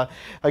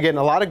 Again,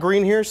 a lot of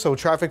green here, so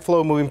traffic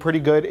flow moving pretty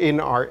good in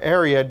our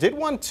area. Did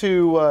want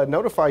to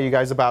notify you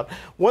guys about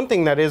one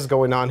thing that is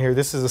going on here.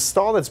 This is a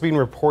stall that's being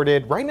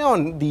reported right now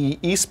on the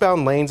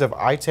eastbound lanes of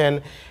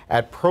I-10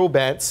 at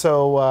Probant.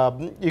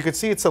 So you can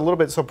see it's a little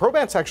bit, so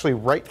Probant's actually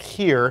right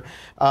here,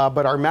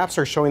 but our maps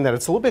are showing that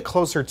it's a little bit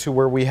closer to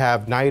where we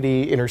have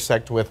 90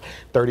 intersect with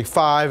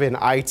 35 and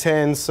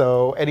I-10.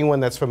 So anyone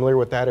that's familiar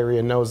with that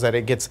area knows that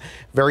it gets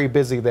very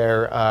busy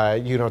there,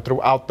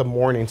 throughout the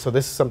morning. So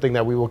this is something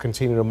that we will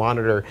continue to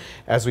monitor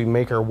as we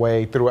make our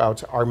way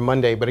throughout our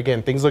Monday. But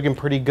again, things looking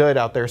pretty good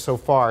out there so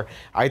far.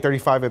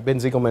 I-35 at Ben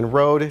Ziegelman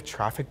Road,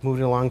 traffic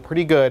moving along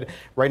pretty good.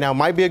 Right now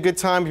might be a good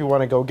time if you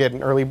want to go get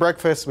an early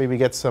breakfast, maybe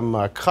get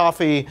some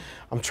coffee.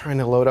 I'm trying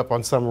to load up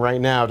on some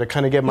right now to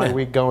kind of get my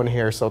week going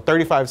here. So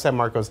 35 San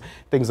Marcos,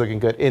 things looking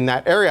good in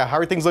that area. How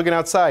are things looking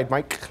outside,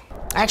 Mike?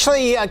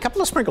 Actually, a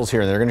couple of sprinkles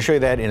here, and they're going to show you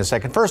that in a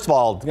second. First of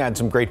all, we got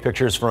some great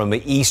pictures from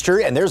Easter,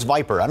 and there's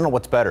Viper. I don't know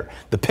what's better,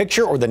 the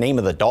picture or the name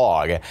of the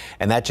dog,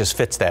 and that just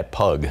fits that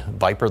pug,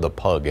 Viper the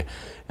pug,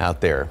 out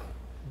there.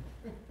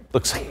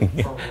 Looks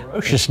like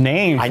ferocious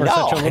name for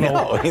such a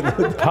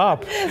little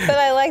pup. But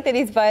I like that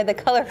he's buying the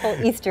colorful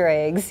Easter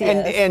eggs.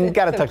 Yes. And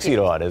got a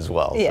tuxedo on as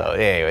well. Yeah. So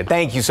anyway,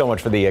 thank you so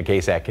much for the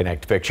KSAT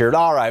Connect picture.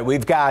 All right,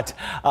 we've got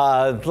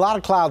a lot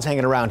of clouds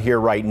hanging around here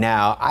right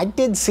now. I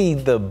did see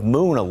the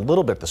moon a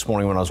little bit this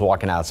morning when I was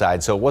walking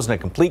outside, so it wasn't a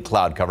complete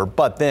cloud cover.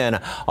 But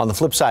then on the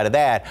flip side of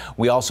that,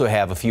 we also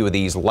have a few of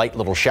these light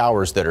little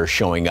showers that are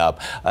showing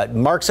up.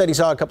 Mark said he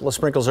saw a couple of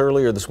sprinkles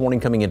earlier this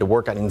morning coming into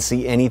work. I didn't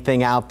see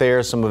anything out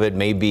there. Some of it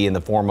may be in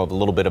the form of a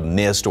little bit of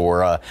mist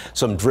or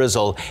some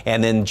drizzle,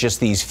 and then just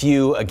these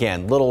few,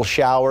 again, little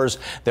showers.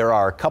 There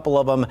are a couple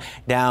of them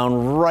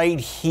down right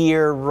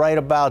here, right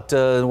about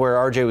where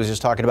RJ was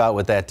just talking about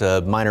with that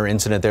minor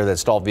incident there, that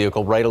stalled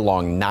vehicle right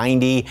along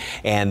 90,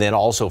 and then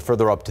also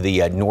further up to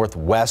the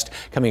northwest,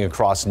 coming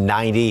across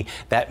 90.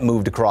 That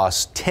moved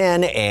across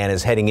 10 and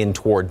is heading in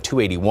toward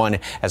 281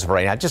 as of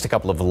right now. Just a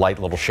couple of light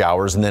little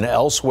showers, and then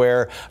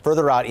elsewhere,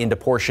 further out into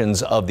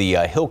portions of the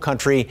hill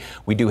country,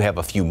 we do have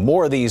a few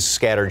more of these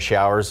scattered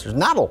showers. There's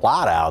not a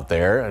lot out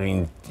there. I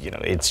mean, you know,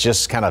 it's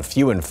just kind of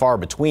few and far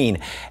between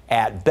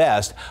at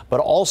best. But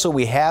also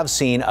we have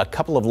seen a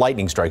couple of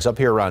lightning strikes up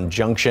here around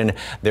Junction.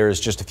 There's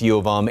just a few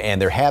of them,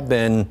 and there have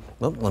been,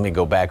 well, let me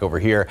go back over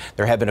here.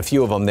 There have been a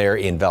few of them there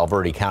in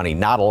Valverde County.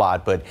 Not a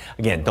lot, but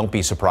again, don't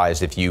be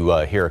surprised if you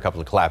hear a couple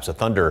of claps of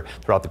thunder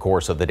throughout the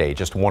course of the day.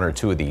 Just one or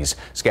two of these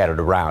scattered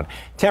around.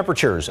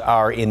 Temperatures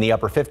are in the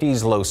upper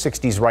 50s, low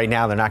 60s right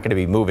now. They're not going to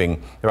be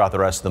moving throughout the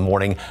rest of the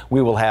morning.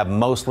 We will have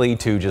mostly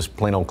to just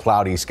plain old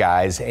cloudy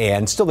skies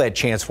and still that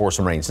chance for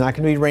some rain. It's not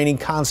going to be raining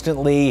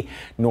constantly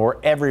nor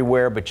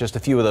everywhere, but just a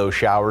few of those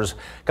showers.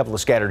 A couple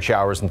of scattered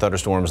showers and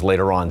thunderstorms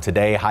later on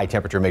today. High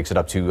temperature makes it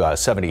up to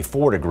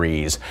 74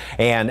 degrees.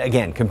 And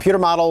again, computer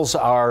models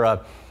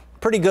are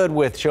pretty good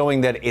with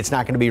showing that it's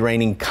not going to be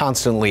raining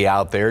constantly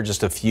out there.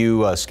 Just a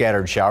few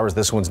scattered showers.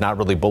 This one's not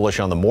really bullish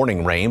on the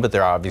morning rain, but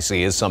there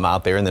obviously is some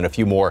out there, and then a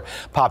few more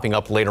popping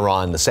up later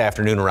on this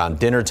afternoon around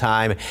dinner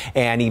time,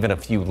 and even a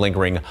few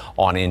lingering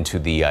on into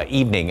the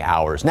evening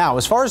hours. Now,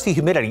 as far as the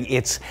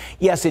humidity,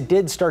 yes, it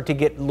did start to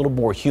get a little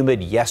more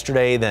humid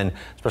yesterday than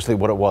especially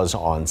what it was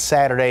on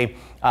Saturday.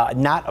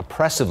 Not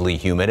oppressively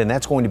humid, and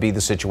that's going to be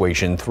the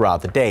situation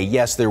throughout the day.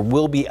 Yes, there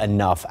will be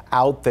enough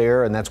out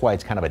there, and that's why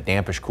it's kind of a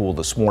dampish cool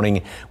this morning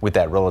with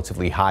that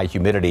relatively high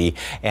humidity,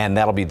 and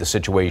that'll be the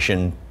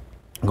situation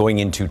going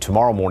into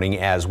tomorrow morning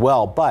as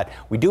well. But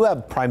we do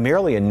have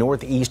primarily a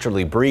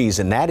northeasterly breeze,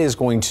 and that is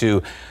going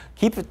to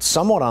keep it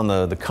somewhat on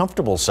the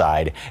comfortable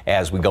side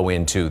as we go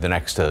into the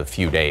next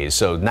few days.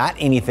 So not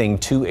anything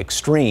too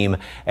extreme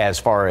as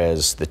far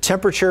as the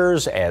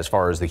temperatures, as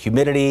far as the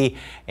humidity,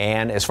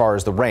 and as far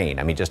as the rain.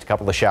 I mean, just a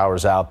couple of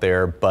showers out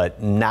there,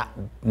 but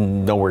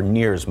nowhere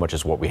near as much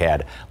as what we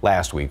had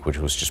last week, which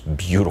was just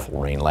beautiful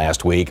rain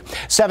last week.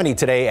 70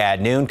 today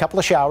at noon, couple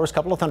of showers,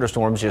 couple of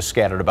thunderstorms just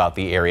scattered about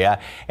the area,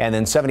 and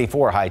then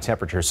 74 high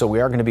temperature. So we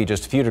are going to be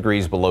just a few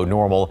degrees below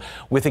normal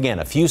with, again,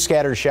 a few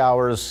scattered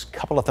showers,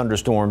 couple of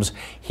thunderstorms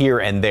here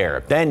and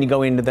there. Then you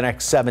go into the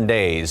next 7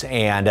 days,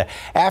 and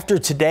after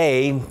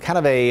today, kind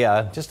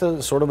of just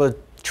a sort of a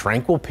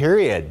tranquil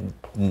period.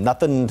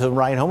 Nothing to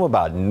write home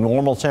about.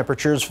 Normal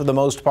temperatures for the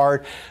most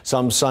part.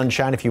 Some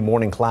sunshine, a few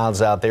morning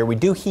clouds out there. We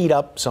do heat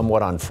up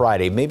somewhat on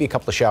Friday, maybe a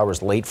couple of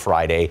showers late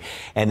Friday,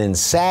 and then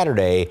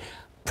Saturday,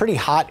 pretty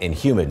hot and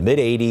humid, mid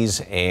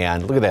 80s,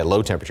 and look at that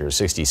low temperature,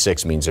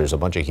 66 means there's a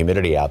bunch of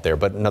humidity out there,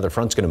 but another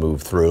front's going to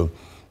move through.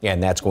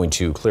 And that's going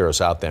to clear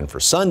us out then for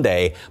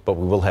Sunday, but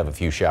we will have a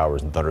few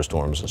showers and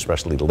thunderstorms,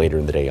 especially later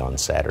in the day on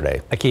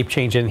Saturday. I keep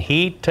changing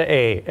heat to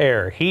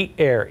air, heat,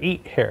 air,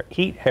 eat, hair,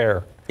 heat,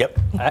 hair. Yep.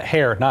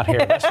 Hair, not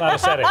hair. That's not a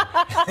setting.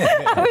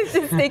 I was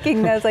just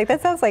thinking, I was like, that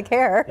sounds like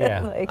hair.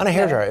 Yeah. Like, on a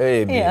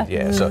hairdryer.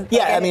 Yeah. So,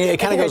 yeah, I mean, it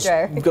kind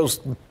of goes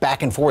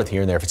back and forth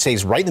here and there. If it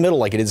stays right in the middle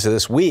like it is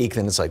this week,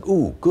 then it's like,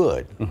 ooh,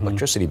 good.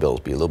 Electricity bills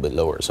be a little bit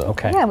lower. So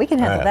okay. Yeah, we can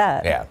handle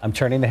that. Yeah. I'm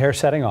turning the hair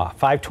setting off.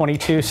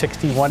 522,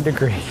 61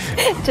 degrees.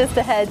 Just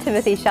ahead,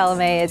 Timothée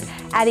Chalamet is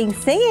adding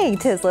singing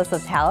to his list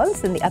of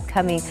talents in the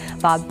upcoming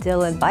Bob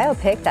Dylan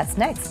biopic. That's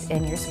next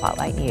in your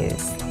Spotlight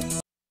News.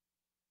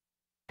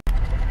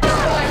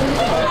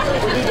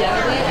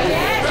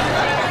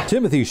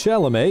 Timothée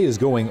Chalamet is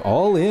going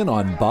all in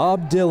on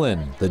Bob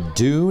Dylan. The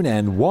Dune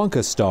and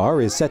Wonka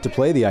star is set to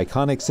play the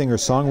iconic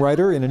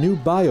singer-songwriter in a new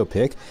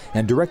biopic,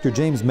 and director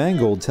James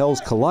Mangold tells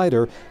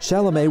Collider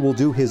Chalamet will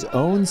do his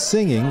own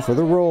singing for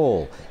the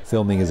role.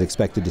 Filming is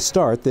expected to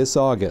start this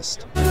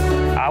August.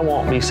 I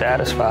won't be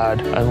satisfied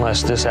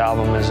unless this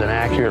album is an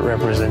accurate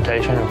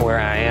representation of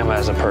where I am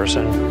as a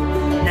person.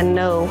 And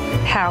know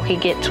how he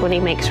gets when he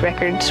makes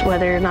records,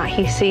 whether or not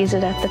he sees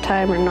it at the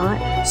time or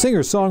not.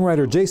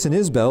 Singer-songwriter Jason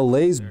Isbell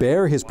lays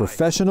bare his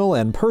professional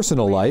and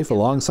personal life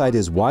alongside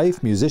his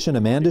wife, musician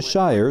Amanda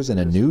Shires, in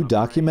a new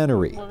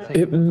documentary.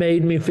 It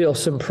made me feel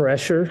some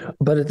pressure,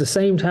 but at the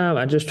same time,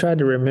 I just tried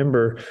to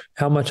remember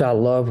how much I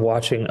love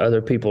watching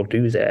other people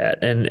do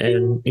that.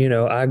 And you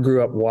know, I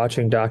grew up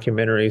watching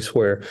documentaries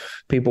where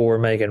people were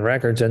making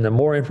records, and the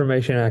more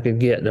information I could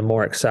get, the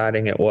more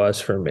exciting it was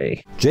for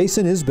me.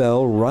 Jason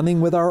Isbell running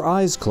with With Our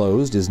Eyes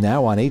Closed is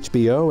now on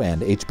HBO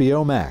and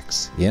HBO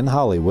Max. In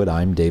Hollywood,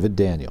 I'm David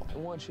Daniel.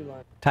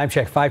 Time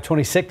check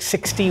 526,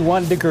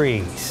 61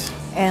 degrees.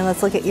 And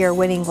let's look at your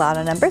winning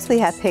lotto numbers. We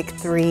have pick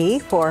 3,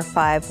 4,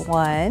 5,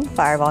 1,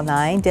 Fireball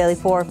 9, Daily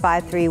 4,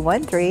 5, 3,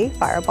 1, 3,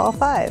 Fireball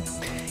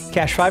 5.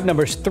 Cash 5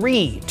 numbers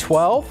 3,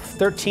 12,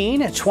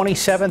 13,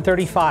 27,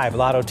 35.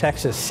 Lotto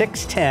Texas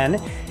 6,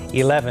 10,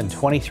 11,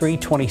 23,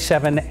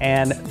 27,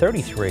 and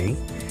 33.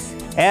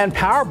 And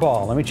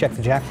Powerball, let me check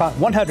the jackpot,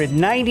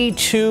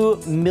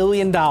 $192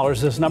 million.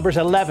 Those numbers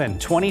 11,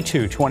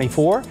 22,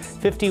 24,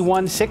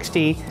 51,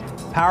 60,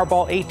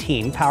 Powerball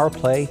 18, Power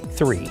Play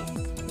 3.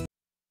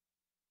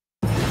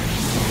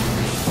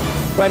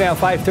 Right now,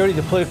 5:30,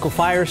 the political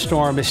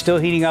firestorm is still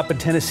heating up in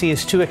Tennessee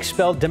as 2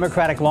 expelled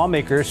Democratic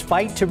lawmakers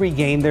fight to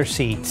regain their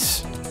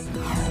seats.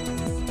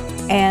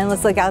 And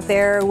let's look out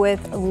there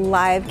with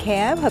live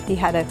cam. Hope you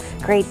had a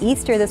great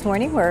Easter this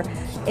morning. We're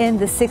in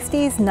the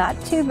 60s, not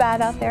too bad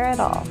out there at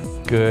all.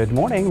 Good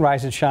morning,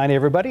 rise and shine,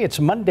 everybody. It's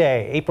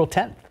Monday, April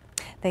 10th.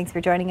 Thanks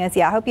for joining us.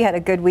 Yeah, I hope you had a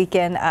good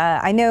weekend.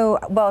 I know,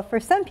 well, for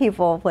some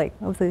people, like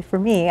mostly for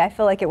me, I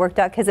feel like it worked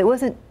out because it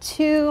wasn't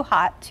too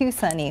hot, too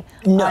sunny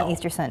on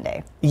Easter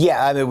Sunday.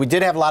 Yeah, I mean, we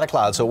did have a lot of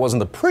clouds, so it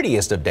wasn't the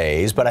prettiest of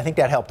days, but I think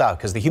that helped out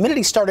because the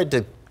humidity started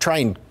to try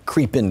and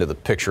creep into the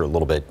picture a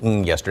little bit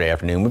yesterday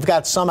afternoon. We've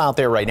got some out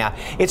there right now.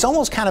 It's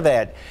almost kind of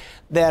that,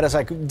 as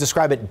I could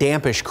describe it,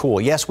 dampish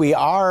cool. Yes, we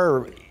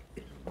are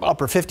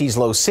upper 50s,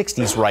 low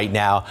 60s right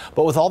now,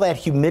 but with all that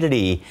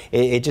humidity,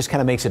 it just kind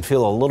of makes it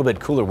feel a little bit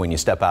cooler when you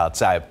step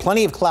outside.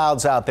 Plenty of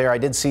clouds out there. I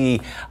did see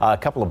a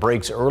couple of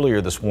breaks earlier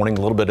this morning,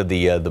 a little bit of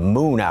the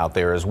moon out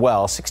there as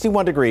well.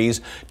 61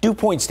 degrees. Dew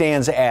point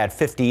stands at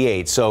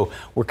 58, so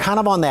we're kind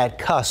of on that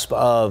cusp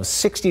of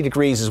 60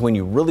 degrees is when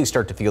you really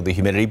start to feel the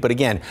humidity. But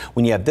again,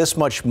 when you have this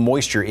much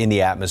moisture in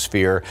the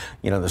atmosphere,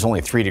 you know, there's only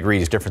 3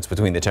 degrees difference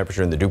between the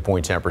temperature and the dew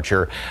point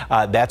temperature.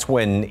 That's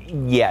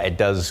when, yeah, it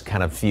does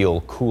kind of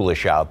feel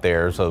coolish out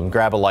there, so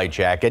grab a light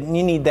jacket, and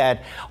you need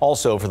that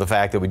also for the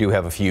fact that we do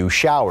have a few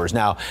showers.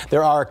 Now,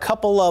 there are a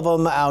couple of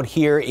them out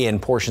here in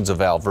portions of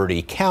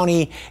Valverde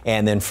County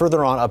and then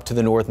further on up to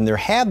the north, and there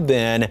have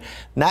been,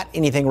 not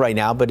anything right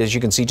now, but as you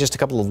can see, just a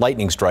couple of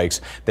lightning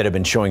strikes that have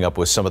been showing up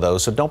with some of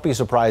those, so don't be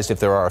surprised if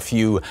there are a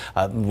few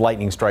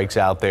lightning strikes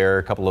out there,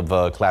 a couple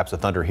of claps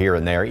of thunder here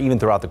and there, even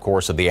throughout the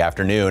course of the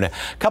afternoon. A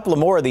couple of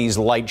more of these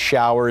light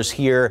showers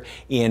here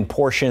in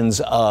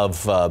portions of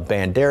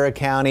Bandera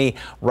County,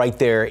 right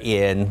there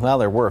in, well,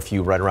 there were a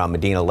few right around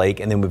Medina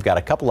Lake, and then we've got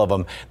a couple of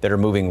them that are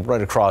moving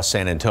right across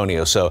San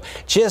Antonio. So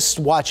just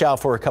watch out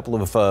for a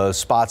couple of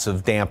spots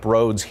of damp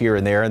roads here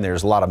and there, and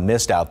there's a lot of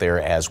mist out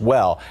there as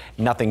well.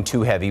 Nothing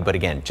too heavy, but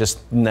again, just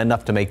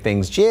enough to make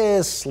things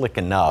just slick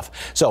enough.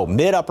 So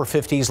mid upper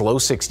 50s, low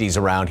 60s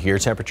around here.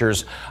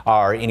 Temperatures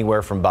are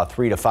anywhere from about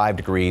 3 to 5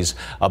 degrees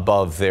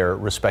above their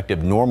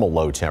respective normal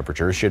low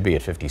temperatures. Should be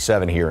at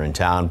 57 here in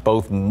town.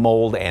 Both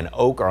mold and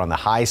oak are on the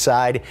high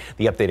side.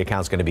 The updated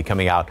count is going to be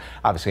coming out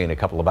obviously in a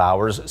couple of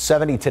hours.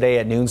 70 today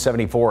at noon,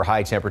 74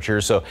 high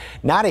temperatures. So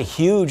not a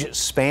huge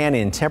span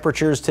in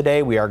temperatures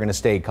today. We are going to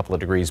stay a couple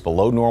of degrees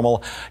below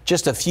normal.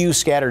 Just a few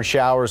scattered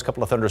showers, a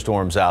couple of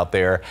thunderstorms out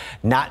there.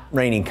 Not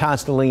raining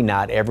constantly,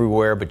 not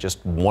everywhere, but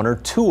just 1 or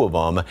 2 of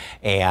them.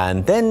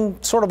 And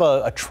then sort of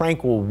a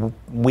tranquil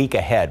week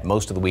ahead.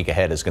 Most of the week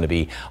ahead is going to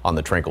be on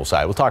the tranquil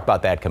side. We'll talk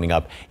about that coming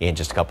up in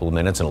just a couple of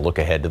minutes and a look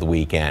ahead to the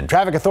weekend.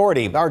 Traffic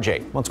Authority,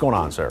 RJ, what's going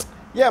on, sir?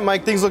 Yeah,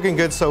 Mike, things looking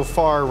good so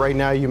far. Right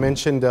now, you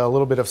mentioned a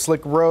little bit of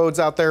slick roads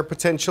out there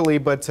potentially,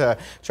 but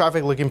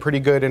traffic looking pretty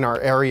good in our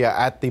area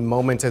at the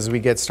moment as we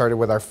get started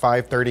with our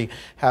 5:30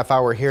 half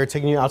hour here.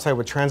 Taking you outside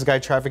with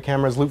TransGuide traffic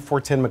cameras, Loop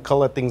 410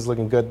 McCullough, things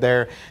looking good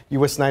there.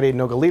 US 98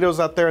 Nogalitos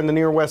out there in the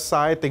near west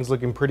side, things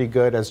looking pretty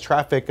good as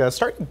traffic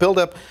starting to build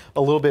up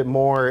a little bit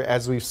more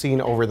as we've seen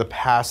over the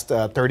past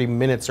 30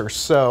 minutes or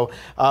so.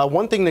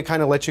 One thing to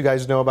kind of let you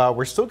guys know about,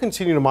 we're still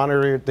continuing to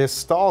monitor this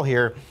stall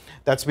here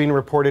that's being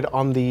reported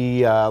on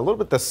the a little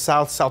bit the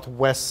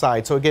southwest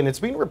side. So again, it's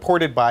being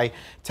reported by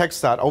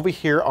KSAT over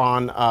here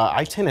on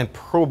I-10 and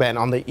Proban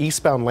on the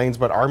eastbound lanes,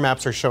 but our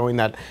maps are showing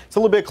that it's a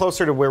little bit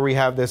closer to where we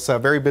have this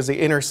very busy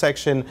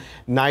intersection.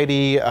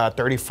 90,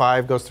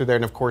 35 goes through there,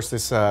 and of course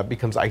this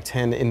becomes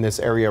I-10 in this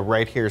area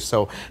right here.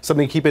 So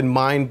something to keep in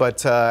mind,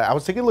 but I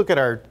was taking a look at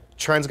our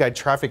TransGuide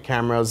traffic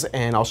cameras,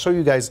 and I'll show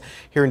you guys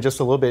here in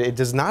just a little bit. It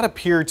does not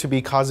appear to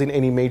be causing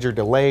any major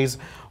delays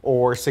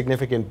or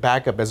significant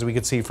backup as we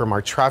can see from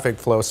our traffic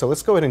flow. So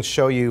let's go ahead and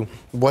show you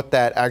what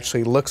that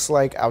actually looks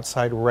like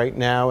outside right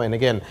now. And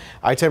again,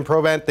 I-10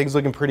 Proban, things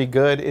looking pretty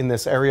good in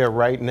this area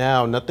right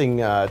now. Nothing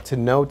to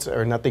note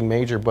or nothing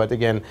major, but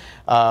again,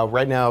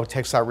 right now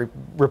KSAT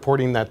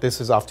reporting that this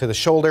is off to the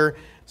shoulder.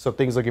 So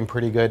things looking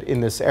pretty good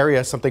in this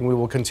area, something we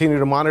will continue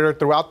to monitor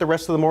throughout the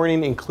rest of the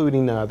morning,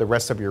 including the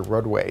rest of your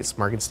roadways.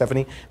 Mark and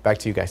Stephanie, back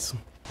to you guys.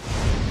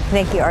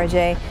 Thank you,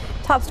 RJ.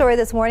 Top story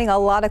this morning, a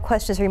lot of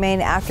questions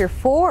remain after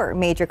 4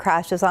 major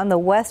crashes on the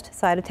west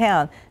side of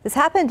town. This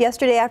happened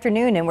yesterday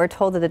afternoon, and we're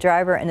told that the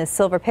driver in a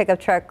silver pickup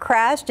truck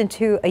crashed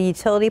into a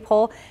utility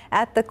pole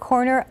at the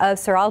corner of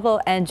Sorrelville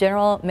and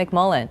General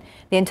McMullen.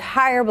 The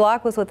entire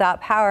block was without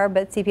power,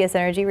 but CPS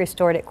Energy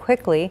restored it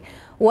quickly.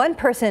 1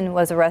 person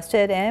was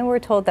arrested, and we're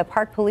told that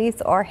Park Police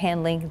are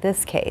handling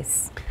this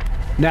case.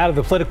 Now to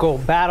the political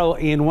battle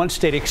in one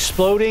state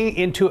exploding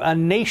into a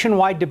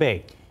nationwide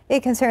debate.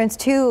 It concerns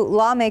 2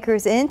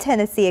 lawmakers in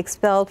Tennessee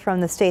expelled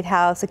from the state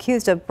house,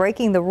 accused of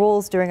breaking the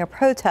rules during a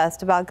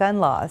protest about gun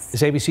laws.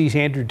 As ABC's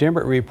Andrew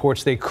Dimbert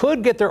reports, they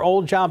could get their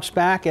old jobs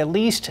back, at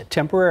least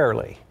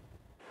temporarily.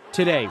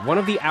 Today, one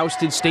of the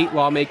ousted state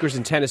lawmakers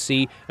in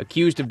Tennessee,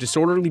 accused of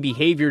disorderly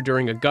behavior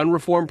during a gun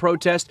reform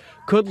protest,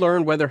 could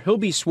learn whether he'll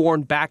be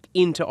sworn back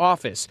into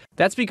office.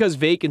 That's because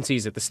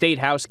vacancies at the state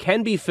house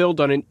can be filled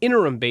on an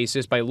interim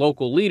basis by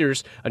local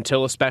leaders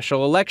until a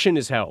special election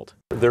is held.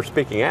 They're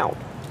speaking out.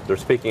 They're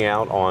speaking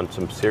out on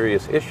some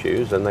serious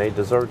issues, and they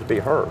deserve to be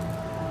heard.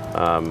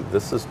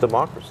 This is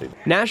democracy.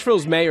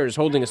 Nashville's mayor is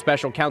holding a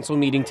special council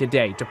meeting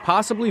today to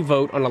possibly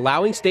vote on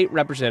allowing State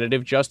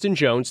Representative Justin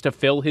Jones to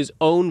fill his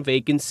own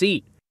vacant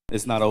seat.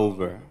 It's not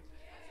over.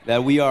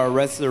 That we are a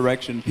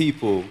resurrection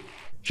people.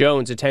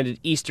 Jones attended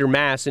Easter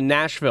Mass in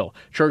Nashville.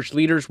 Church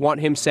leaders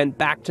want him sent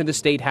back to the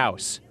state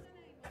house.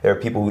 There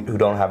are people who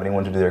don't have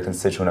anyone to do their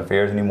constituent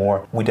affairs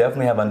anymore. We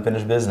definitely have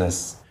unfinished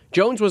business.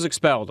 Jones was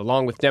expelled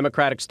along with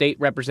Democratic State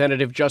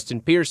Representative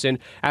Justin Pearson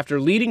after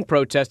leading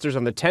protesters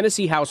on the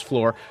Tennessee House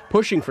floor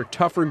pushing for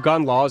tougher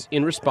gun laws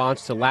in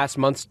response to last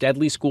month's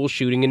deadly school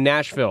shooting in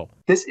Nashville.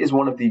 This is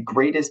one of the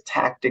greatest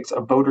tactics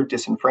of voter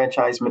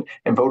disenfranchisement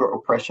and voter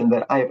oppression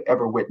that I have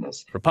ever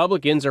witnessed.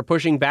 Republicans are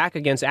pushing back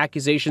against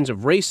accusations of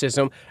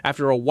racism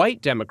after a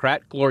white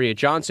Democrat, Gloria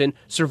Johnson,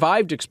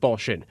 survived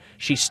expulsion.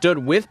 She stood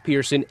with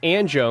Pearson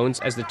and Jones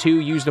as the two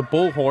used a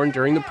bullhorn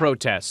during the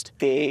protest.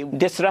 They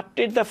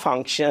disrupted the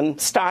function,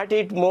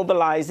 started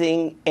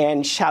mobilizing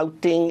and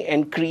shouting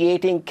and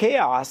creating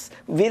chaos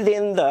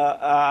within the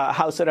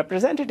House of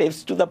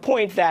Representatives to the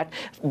point that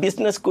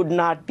business could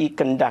not be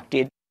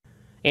conducted.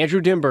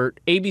 Andrew Dimbert,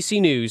 ABC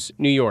News,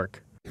 New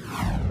York.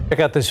 Check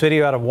out this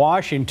video out of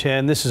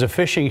Washington. This is a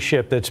fishing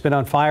ship that's been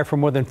on fire for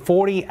more than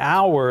 40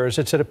 hours.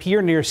 It's at a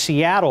pier near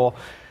Seattle.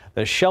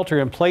 The shelter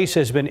in place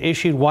has been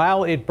issued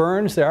while it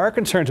burns. There are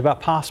concerns about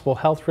possible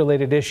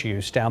health-related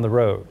issues down the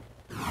road.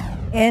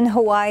 In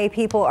Hawaii,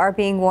 people are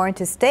being warned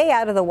to stay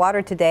out of the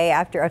water today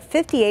after a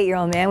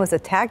 58-year-old man was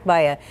attacked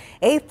by a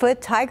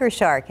 8-foot tiger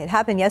shark. It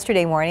happened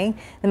yesterday morning.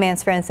 The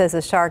man's friend says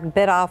the shark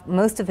bit off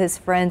most of his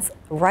friend's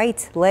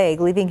right leg,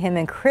 leaving him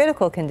in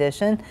critical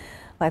condition.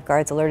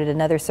 Lifeguards alerted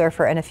another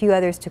surfer and a few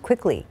others to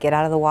quickly get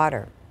out of the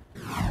water.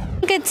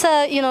 It's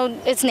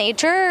it's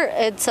nature.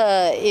 It's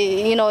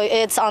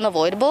it's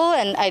unavoidable,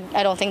 and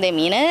I don't think they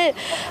mean it.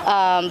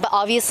 But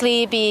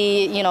obviously,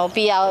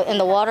 be out in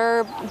the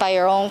water by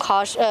your own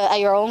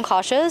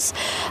cautious,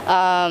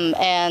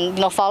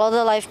 and follow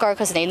the lifeguard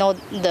because they know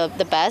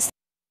the best.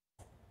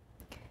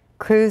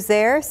 Crews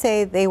there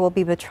say they will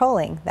be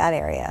patrolling that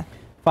area.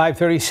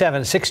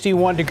 537,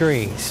 61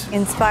 degrees.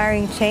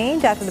 Inspiring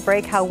change after the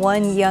break. How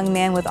one young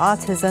man with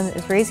autism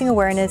is raising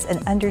awareness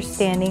and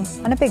understanding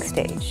on a big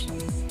stage.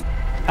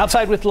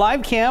 Outside with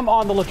live cam,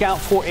 on the lookout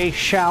for a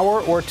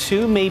shower or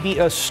two, maybe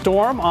a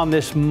storm on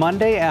this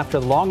Monday after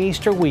the long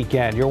Easter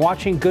weekend. You're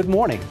watching Good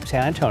Morning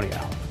San Antonio.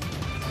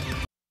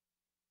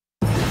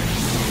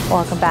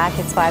 Welcome back.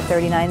 It's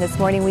 5:39 this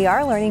morning. We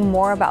are learning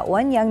more about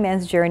one young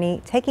man's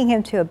journey, taking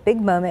him to a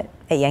big moment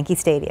at Yankee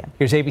Stadium.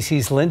 Here's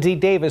ABC's Lindsay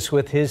Davis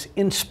with his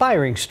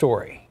inspiring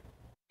story.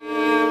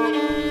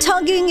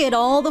 Tugging at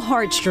all the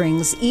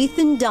heartstrings,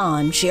 Ethan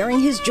Don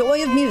sharing his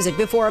joy of music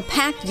before a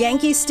packed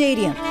Yankee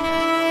Stadium.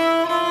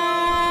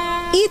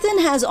 Ethan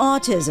has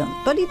autism,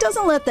 but he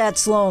doesn't let that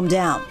slow him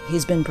down.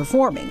 He's been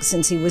performing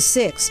since he was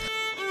 6.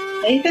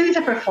 Ethan is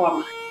a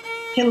performer.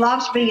 He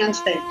loves being on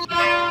stage.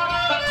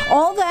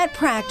 All that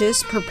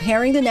practice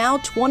preparing the now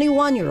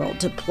 21-year-old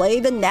to play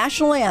the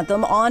national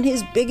anthem on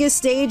his biggest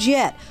stage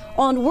yet,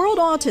 on World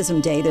Autism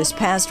Day this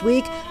past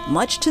week,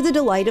 much to the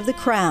delight of the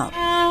crowd.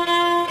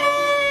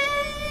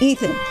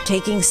 Ethan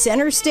taking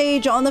center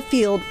stage on the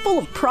field full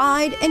of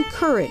pride and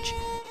courage.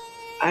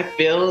 I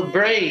feel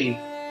brave.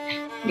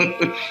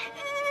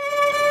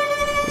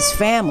 His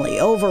family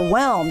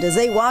overwhelmed as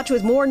they watch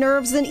with more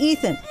nerves than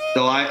Ethan.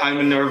 So I'm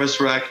a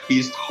nervous wreck.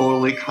 He's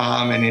totally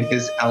calm and in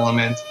his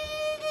element.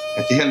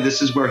 And to him,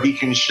 this is where he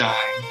can shine.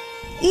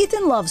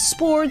 Ethan loves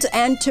sports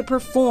and to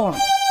perform.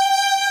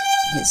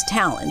 His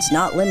talent's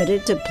not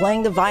limited to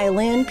playing the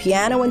violin,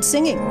 piano, and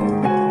singing.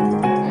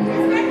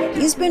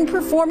 He's been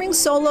performing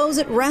solos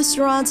at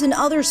restaurants and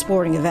other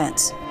sporting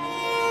events.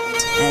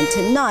 And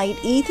tonight,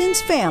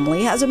 Ethan's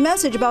family has a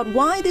message about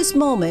why this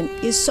moment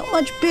is so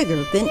much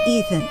bigger than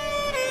Ethan.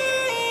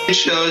 It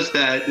shows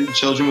that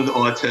children with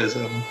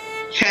autism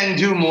can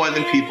do more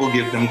than people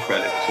give them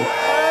credit for.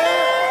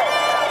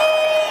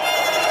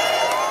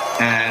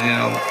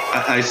 And,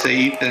 I say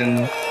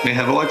Ethan may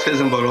have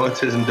autism, but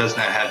autism does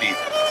not have Ethan.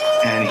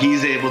 and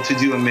he's able to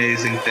do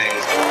amazing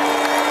things.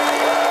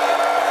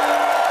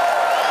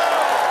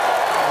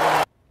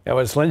 That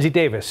was Lindsay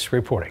Davis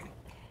reporting.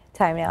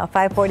 Time now,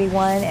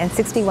 5:41 and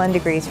 61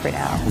 degrees for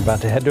now. We're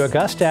about to head to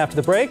Augusta after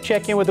the break.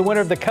 Check in with the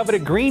winner of the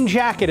coveted green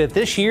jacket at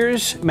this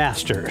year's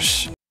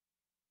Masters.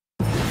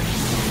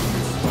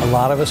 A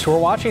lot of us were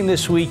watching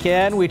this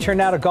weekend. We turn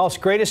now to golf's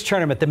greatest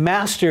tournament, the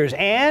Masters,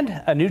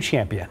 and a new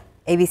champion.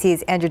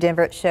 ABC's Andrew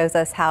Dimbert shows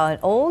us how an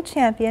old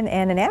champion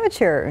and an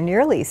amateur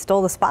nearly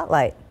stole the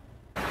spotlight.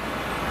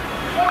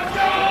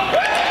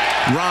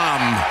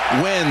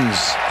 Rahm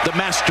wins the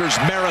Masters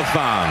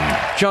Marathon.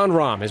 Jon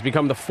Rahm has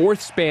become the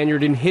fourth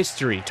Spaniard in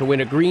history to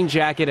win a green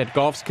jacket at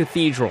golf's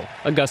cathedral,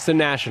 Augusta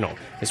National,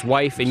 his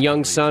wife and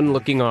young son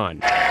looking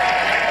on.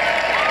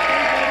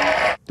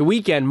 The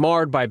weekend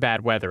marred by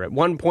bad weather. At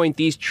one point,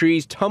 these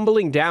trees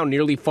tumbling down,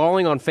 nearly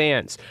falling on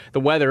fans. The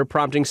weather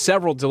prompting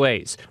several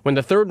delays. When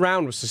the third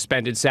round was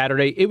suspended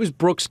Saturday, it was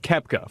Brooks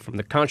Koepka from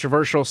the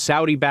controversial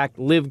Saudi-backed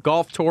Live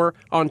Golf Tour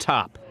on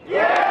top.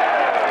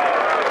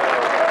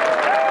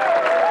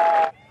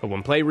 But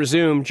when play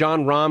resumed,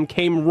 Jon Rahm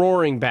came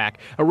roaring back,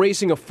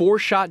 erasing a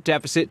 4-shot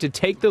deficit to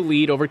take the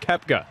lead over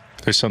Koepka.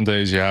 There's some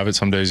days you have it,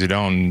 some days you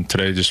don't, and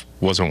today just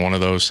wasn't one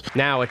of those.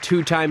 Now a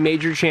two-time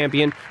major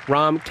champion,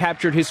 Rahm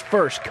captured his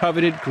first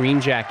coveted green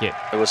jacket.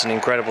 It was an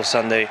incredible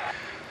Sunday.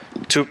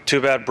 Too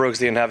bad Brooks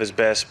didn't have his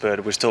best,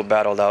 but we still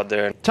battled out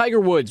there. Tiger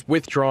Woods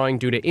withdrawing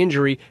due to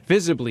injury,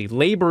 visibly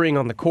laboring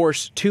on the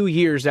course 2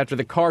 years after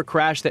the car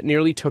crash that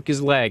nearly took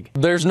his leg.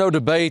 There's no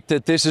debate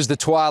that this is the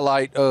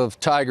twilight of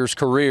Tiger's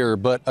career,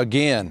 but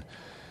again,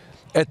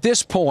 at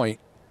this point,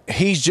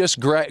 he's just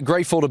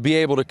grateful to be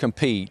able to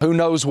compete. Who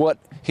knows what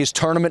his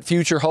tournament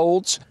future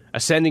holds?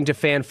 Ascending to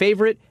fan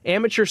favorite,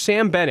 amateur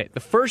Sam Bennett, the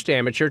first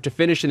amateur to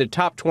finish in the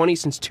top 20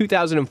 since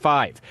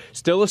 2005.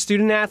 Still a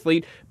student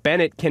athlete,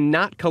 Bennett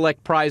cannot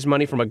collect prize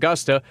money from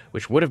Augusta,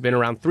 which would have been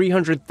around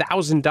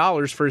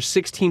 $300,000 for his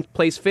 16th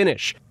place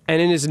finish.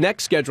 And in his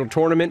next scheduled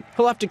tournament,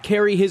 he'll have to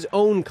carry his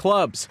own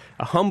clubs.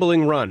 A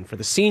humbling run for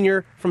the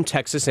senior from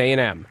Texas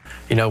A&M.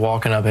 You know,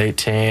 walking up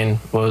 18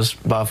 was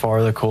by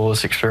far the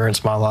coolest experience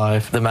of my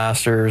life. The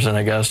Masters and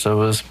Augusta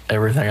was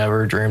everything I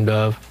ever dreamed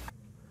of.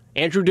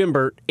 Andrew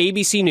Dimbert,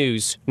 ABC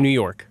News, New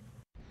York.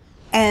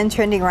 And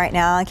trending right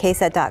now on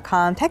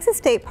KSAT.com, Texas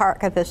State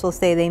Park officials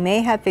say they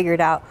may have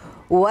figured out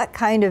what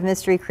kind of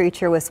mystery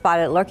creature was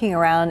spotted lurking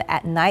around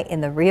at night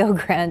in the Rio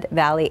Grande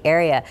Valley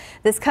area.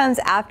 This comes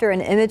after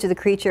an image of the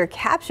creature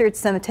captured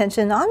some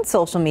attention on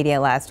social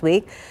media last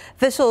week.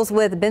 Officials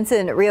with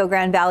Benson Rio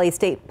Grande Valley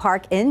State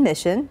Park in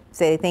Mission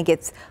say they think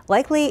it's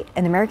likely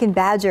an American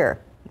badger.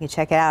 You can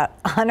check it out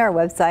on our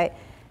website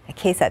at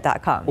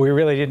KSAT.com. We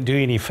really didn't do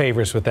you any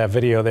favors with that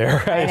video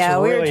there. I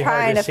know, we were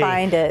trying to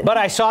find it. But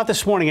I saw it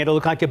this morning. It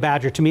looked like a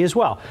badger to me as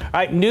well. All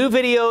right, new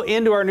video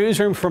into our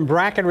newsroom from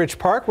Brackenridge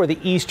Park, where the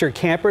Easter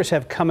campers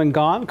have come and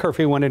gone.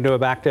 Curfew went into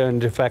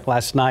effect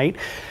last night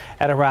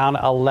at around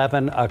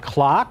 11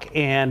 o'clock.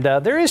 And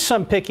there is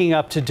some picking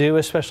up to do,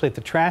 especially at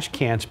the trash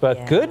cans.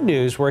 But good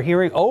news, we're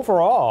hearing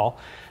overall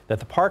that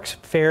the parks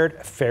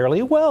fared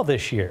fairly well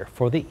this year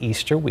for the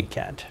Easter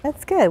weekend.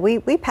 That's good.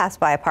 We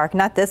passed by a park,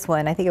 not this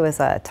one. I think it was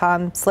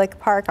Tom Slick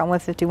Park on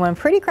 151.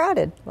 Pretty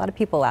crowded. A lot of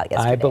people out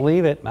yesterday. I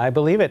believe it. I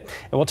believe it.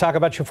 And we'll talk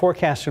about your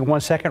forecast in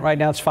 1 second. Right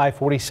now it's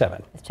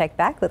 5:47. Let's check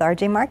back with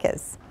RJ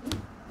Marquez.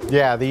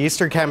 Yeah, the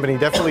Easter Company,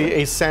 definitely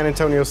a San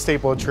Antonio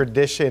staple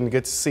tradition.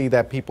 Good to see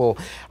that people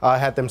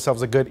had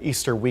themselves a good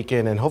Easter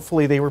weekend, and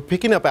hopefully they were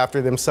picking up after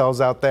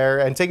themselves out there.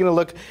 And taking a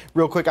look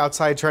real quick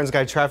outside,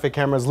 TransGuide traffic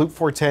cameras, Loop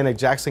 410 at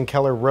Jackson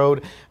Keller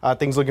Road,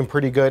 things looking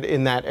pretty good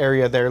in that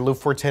area there. Loop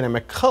 410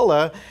 at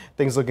McCullough,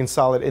 things looking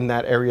solid in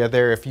that area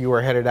there. If you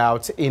are headed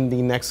out in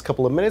the next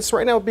couple of minutes,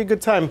 right now would be a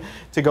good time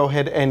to go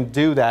ahead and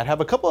do that. Have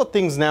a couple of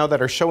things now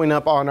that are showing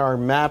up on our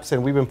maps,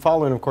 and we've been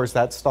following, of course,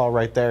 that stall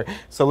right there.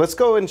 So let's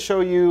go and show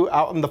you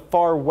out on the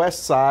far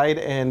west side.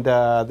 And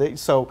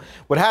so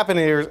what happened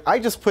here is I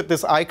just put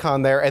this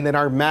icon there, and then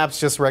our maps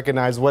just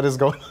recognize what is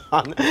going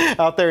on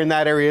out there in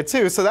that area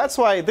too. So that's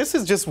why this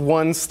is just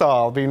one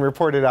stall being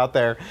reported out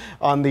there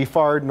on the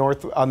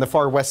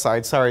far west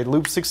side. Sorry,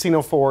 Loop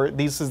 1604.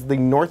 This is the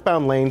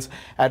northbound lanes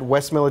at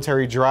West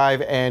Military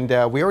Drive, and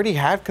we already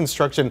had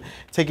construction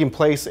taking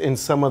place in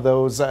some of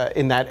those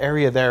in that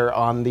area there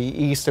on the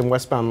east and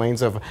westbound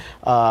lanes of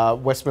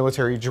West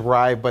Military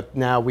Drive, but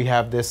now we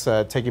have this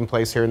taking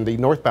place here in the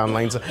northbound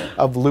lanes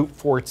of Loop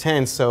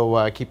 410.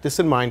 So keep this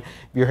in mind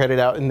if you're headed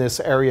out in this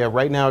area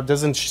right now. It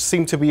doesn't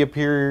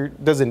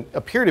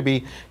appear to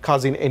be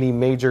causing any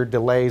major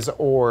delays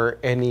or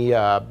any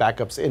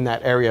backups in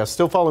that area.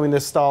 Still following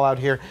this stall out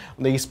here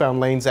on the eastbound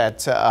lanes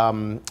at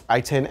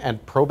I-10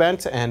 and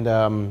Probent, and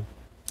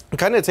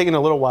kind of taking a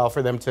little while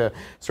for them to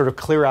sort of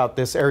clear out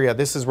this area.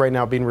 This is right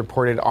now being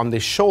reported on the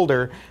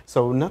shoulder,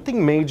 so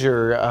nothing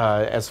major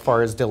as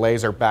far as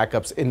delays or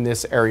backups in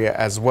this area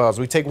as well. As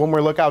we take one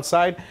more look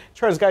outside,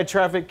 TransGuide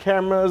traffic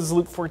cameras,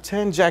 Loop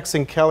 410,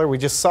 Jackson Keller. We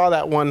just saw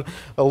that one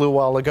a little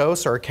while ago,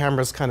 so our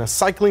cameras kind of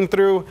cycling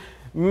through,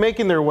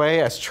 making their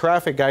way as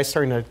traffic guys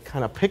starting to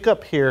kind of pick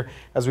up here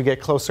as we get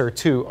closer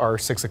to our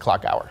 6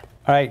 o'clock hour.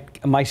 All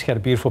right, Mike's got a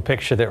beautiful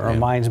picture that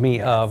reminds me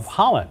of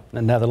Holland,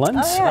 the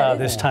Netherlands,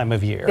 this time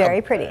of year.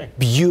 Very pretty.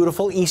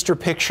 Beautiful Easter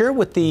picture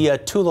with the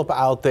tulip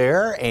out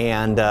there,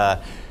 and yeah,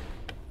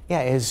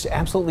 it's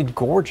absolutely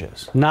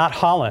gorgeous. Not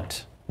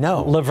Holland.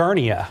 No.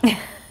 Livernia.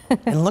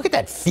 And look at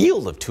that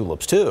field of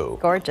tulips, too.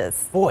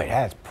 Gorgeous. Boy,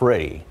 that's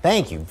pretty.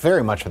 Thank you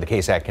very much for the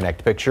KSAT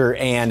Connect picture.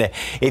 And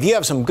if you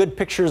have some good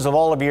pictures of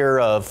all of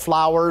your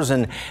flowers,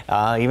 and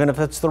even if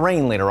it's the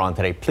rain later on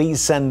today, please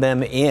send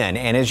them in.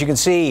 And as you can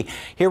see,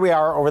 here we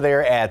are over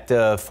there at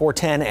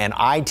 410 and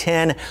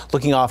I-10,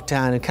 looking off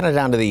down, kind of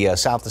down to the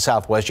south to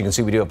southwest. You can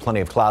see we do have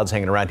plenty of clouds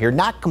hanging around here.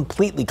 Not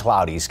completely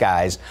cloudy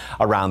skies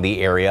around the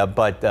area,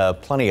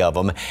 but plenty of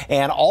them.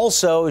 And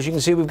also, as you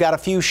can see, we've got a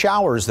few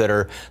showers that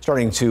are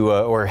starting to,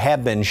 or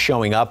have been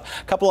showing up.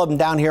 A couple of them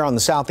down here on the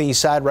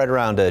southeast side, right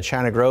around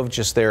China Grove,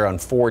 just there on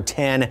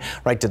 410,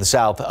 right to the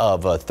south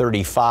of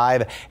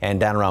 35, and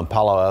down around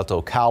Palo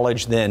Alto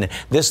College. Then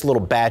this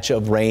little batch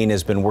of rain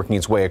has been working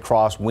its way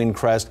across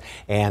Windcrest,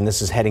 and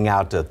this is heading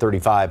out to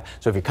 35.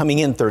 So if you're coming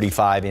in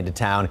 35 into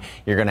town,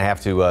 you're going to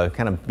have to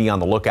kind of be on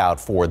the lookout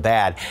for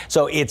that.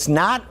 So it's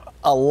not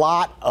a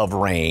lot of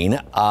rain,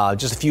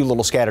 just a few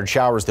little scattered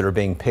showers that are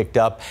being picked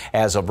up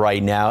as of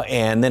right now.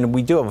 And then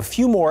we do have a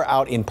few more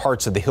out in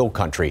parts of the hill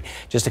country.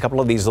 Just a couple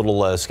of these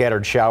little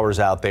scattered showers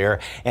out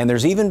there. And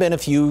there's even been a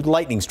few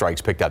lightning strikes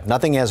picked up.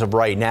 Nothing as of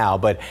right now,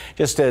 but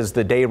just as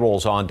the day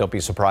rolls on, don't be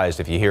surprised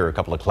if you hear a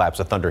couple of claps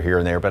of thunder here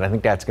and there. But I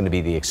think that's going to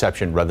be the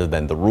exception rather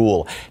than the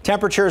rule.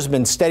 Temperatures have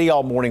been steady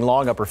all morning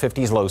long, upper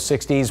 50s, low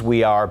 60s.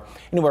 We are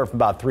anywhere from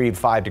about 3 to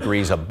 5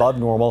 degrees above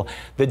normal.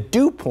 The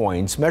dew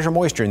points, measure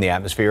moisture in the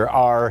atmosphere,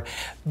 are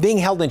being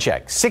held in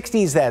check.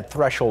 60 is that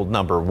threshold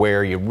number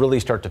where you really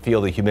start to feel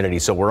the humidity.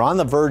 So we're on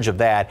the verge of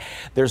that.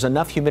 There's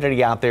enough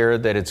humidity out there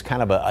that it's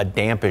kind of a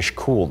dampish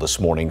cool this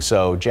morning.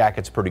 So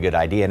jacket's a pretty good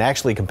idea. And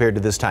actually, compared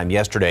to this time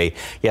yesterday,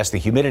 yes, the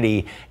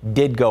humidity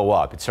did go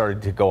up. It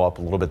started to go up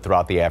a little bit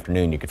throughout the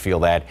afternoon. You could feel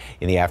that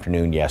in the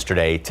afternoon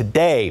yesterday.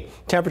 Today,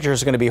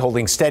 temperatures are going to be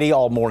holding steady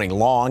all morning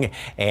long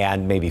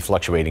and maybe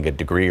fluctuating a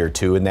degree or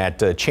two. And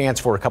that chance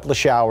for a couple of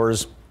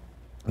showers,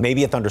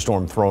 maybe a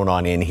thunderstorm thrown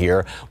on in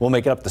here. We'll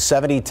make it up to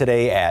 70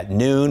 today at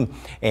noon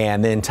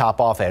and then top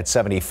off at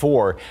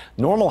 74.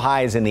 Normal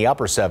highs in the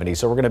upper 70s,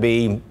 so we're going to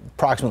be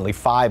approximately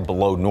 5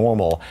 below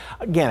normal.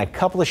 Again, a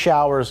couple of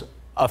showers,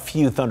 a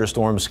few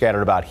thunderstorms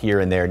scattered about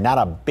here and there. Not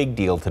a big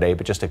deal today,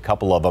 but just a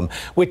couple of them,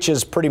 which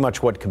is pretty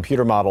much what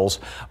computer models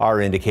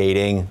are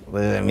indicating.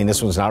 I mean,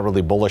 this one's not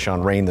really bullish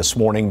on rain this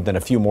morning. Then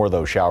a few more of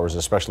those showers,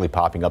 especially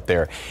popping up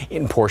there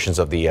in portions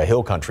of the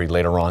hill country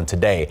later on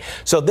today.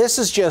 So this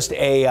is just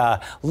a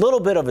little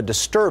bit of a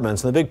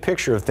disturbance in the big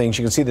picture of things.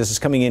 You can see this is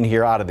coming in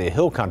here out of the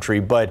hill country,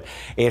 but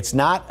it's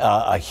not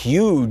a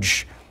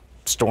huge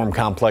storm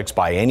complex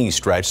by any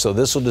stretch, so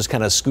this will just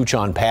kind of scooch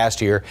on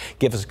past here,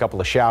 give us a couple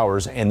of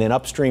showers, and then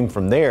upstream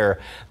from there,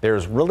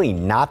 there's really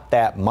not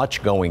that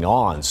much going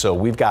on. So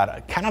we've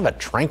got kind of a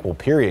tranquil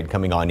period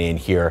coming on in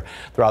here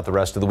throughout the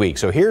rest of the week.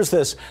 So here's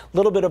this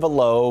little bit of a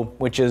low,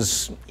 which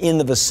is in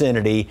the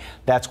vicinity.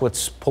 That's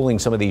what's pulling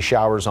some of these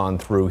showers on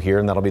through here,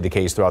 and that'll be the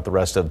case throughout the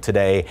rest of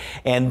today.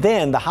 And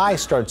then the high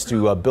starts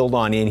to build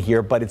on in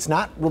here, but it's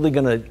not really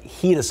going to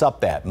heat us up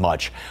that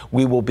much.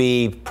 We will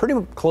be pretty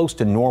close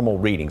to normal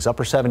readings,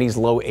 upper 70s,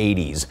 low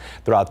 80s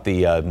throughout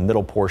the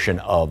middle portion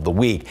of the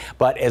week.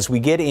 But as we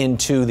get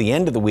into the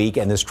end of the week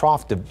and this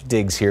trough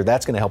digs here,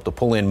 that's going to help to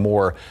pull in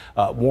more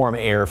warm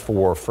air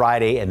for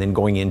Friday and then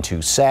going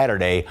into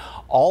Saturday.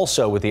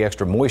 Also, with the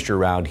extra moisture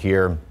around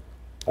here,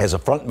 as a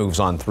front moves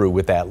on through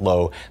with that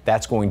low,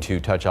 that's going to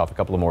touch off a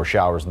couple of more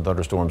showers and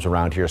thunderstorms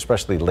around here,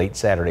 especially late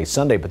Saturday,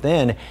 Sunday. But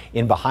then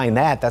in behind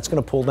that, that's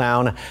going to pull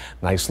down a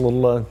nice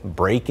little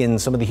break in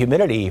some of the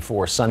humidity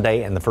for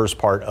Sunday and the first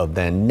part of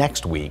then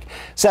next week.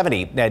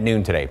 70 at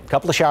noon today. A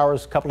couple of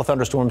showers, a couple of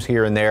thunderstorms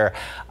here and there.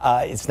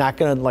 It's not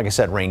going to, like I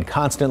said, rain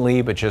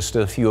constantly, but just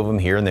a few of them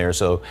here and there.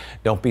 So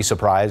don't be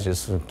surprised.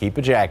 Just keep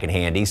a jacket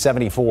handy.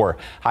 74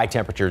 high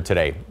temperature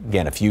today.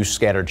 Again, a few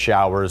scattered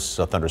showers,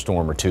 a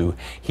thunderstorm or two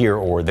here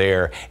or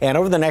there. And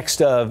over the next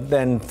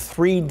then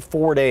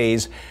 3-4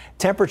 days,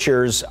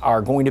 temperatures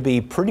are going to be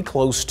pretty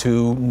close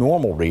to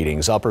normal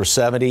readings. Upper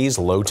 70s,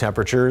 low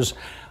temperatures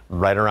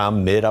right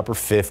around mid upper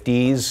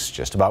 50s,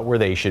 just about where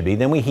they should be.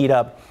 Then we heat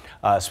up,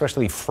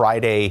 especially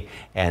Friday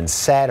and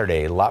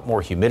Saturday. A lot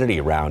more humidity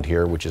around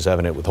here, which is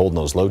evident with holding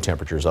those low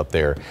temperatures up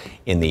there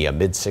in the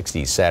mid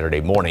 60s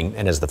Saturday morning.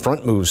 And as the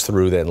front moves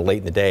through then late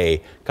in the day,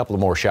 a couple of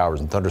more showers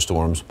and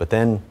thunderstorms, but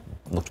then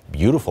looks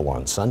beautiful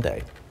on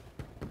Sunday.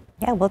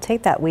 Yeah, we'll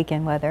take that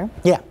weekend weather.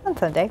 Yeah. On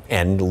Sunday.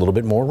 And a little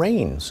bit more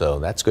rain, so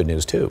that's good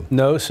news too.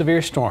 No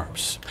severe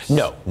storms.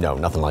 No,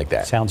 nothing like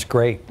that. Sounds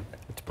great.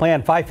 It's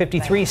planned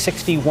 553,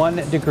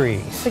 61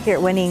 degrees. Look at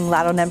your winning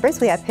lotto numbers.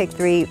 We have pick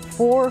 3,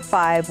 4,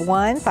 5,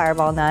 1,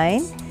 Fireball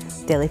 9,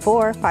 Daily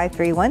 4, 5,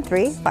 3, 1,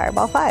 3,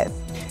 Fireball 5.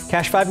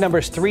 Cash 5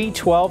 numbers 3,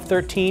 12,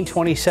 13,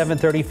 27,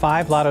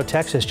 35. Lotto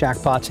Texas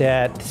jackpots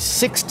at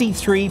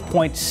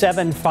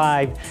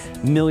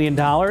 $63.75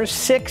 million.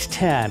 6,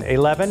 10,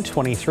 11,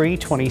 23,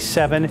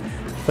 27,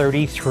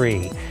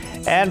 33.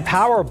 And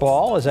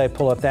Powerball, as I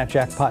pull up that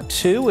jackpot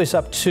too, is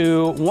up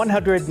to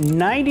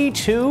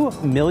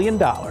 $192 million.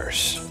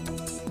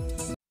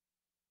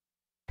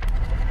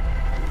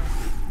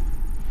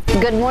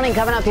 Good morning.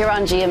 Coming up here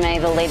on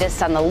GMA, the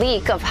latest on the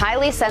leak of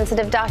highly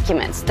sensitive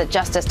documents. The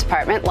Justice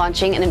Department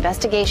launching an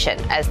investigation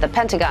as the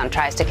Pentagon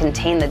tries to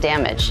contain the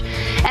damage.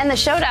 And the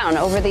showdown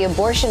over the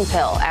abortion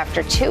pill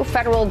after 2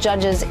 federal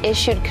judges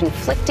issued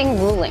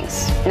conflicting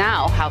rulings.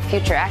 Now, how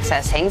future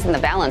access hangs in the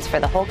balance for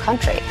the whole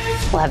country.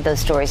 We'll have those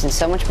stories and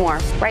so much more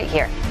right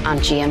here on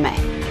GMA.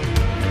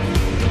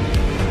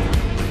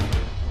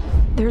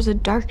 There's a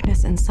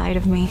darkness inside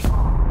of me.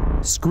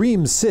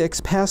 Scream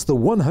 6 passed the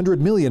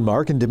 100 million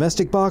mark in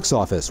domestic box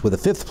office with a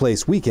 5th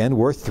place weekend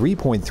worth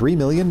 $3.3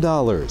 million.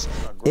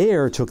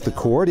 Air took the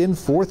cord in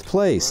 4th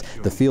place.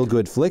 The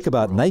feel-good flick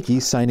about Nike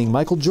signing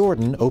Michael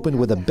Jordan opened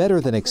with a better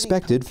than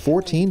expected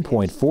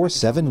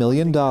 $14.47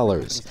 million.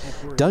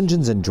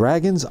 Dungeons &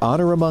 Dragons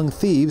Honor Among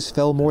Thieves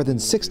fell more than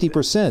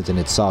 60% in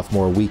its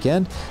sophomore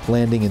weekend,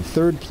 landing in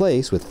 3rd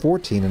place with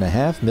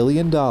 $14.5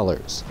 million.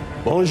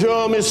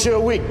 Bonjour, Monsieur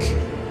Wick,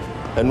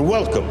 and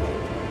welcome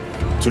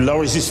to La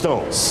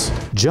Resistance.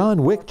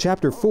 John Wick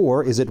Chapter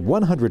 4 is at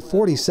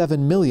 $147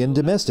 million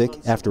domestic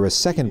after a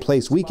 2nd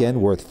place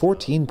weekend worth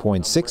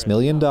 $14.6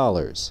 million.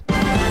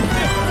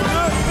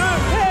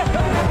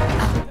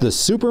 The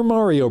Super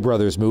Mario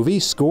Bros. Movie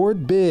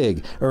scored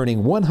big,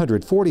 earning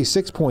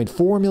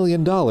 $146.4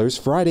 million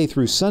Friday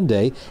through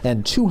Sunday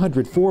and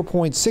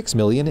 $204.6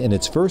 million in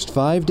its first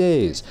 5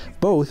 days,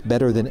 both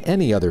better than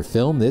any other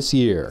film this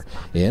year.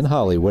 In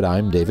Hollywood,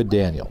 I'm David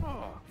Daniel.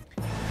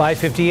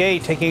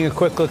 5:58, taking a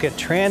quick look at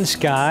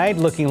TransGuide,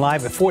 looking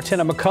live at 410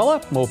 on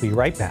McCullough. We'll be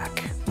right back.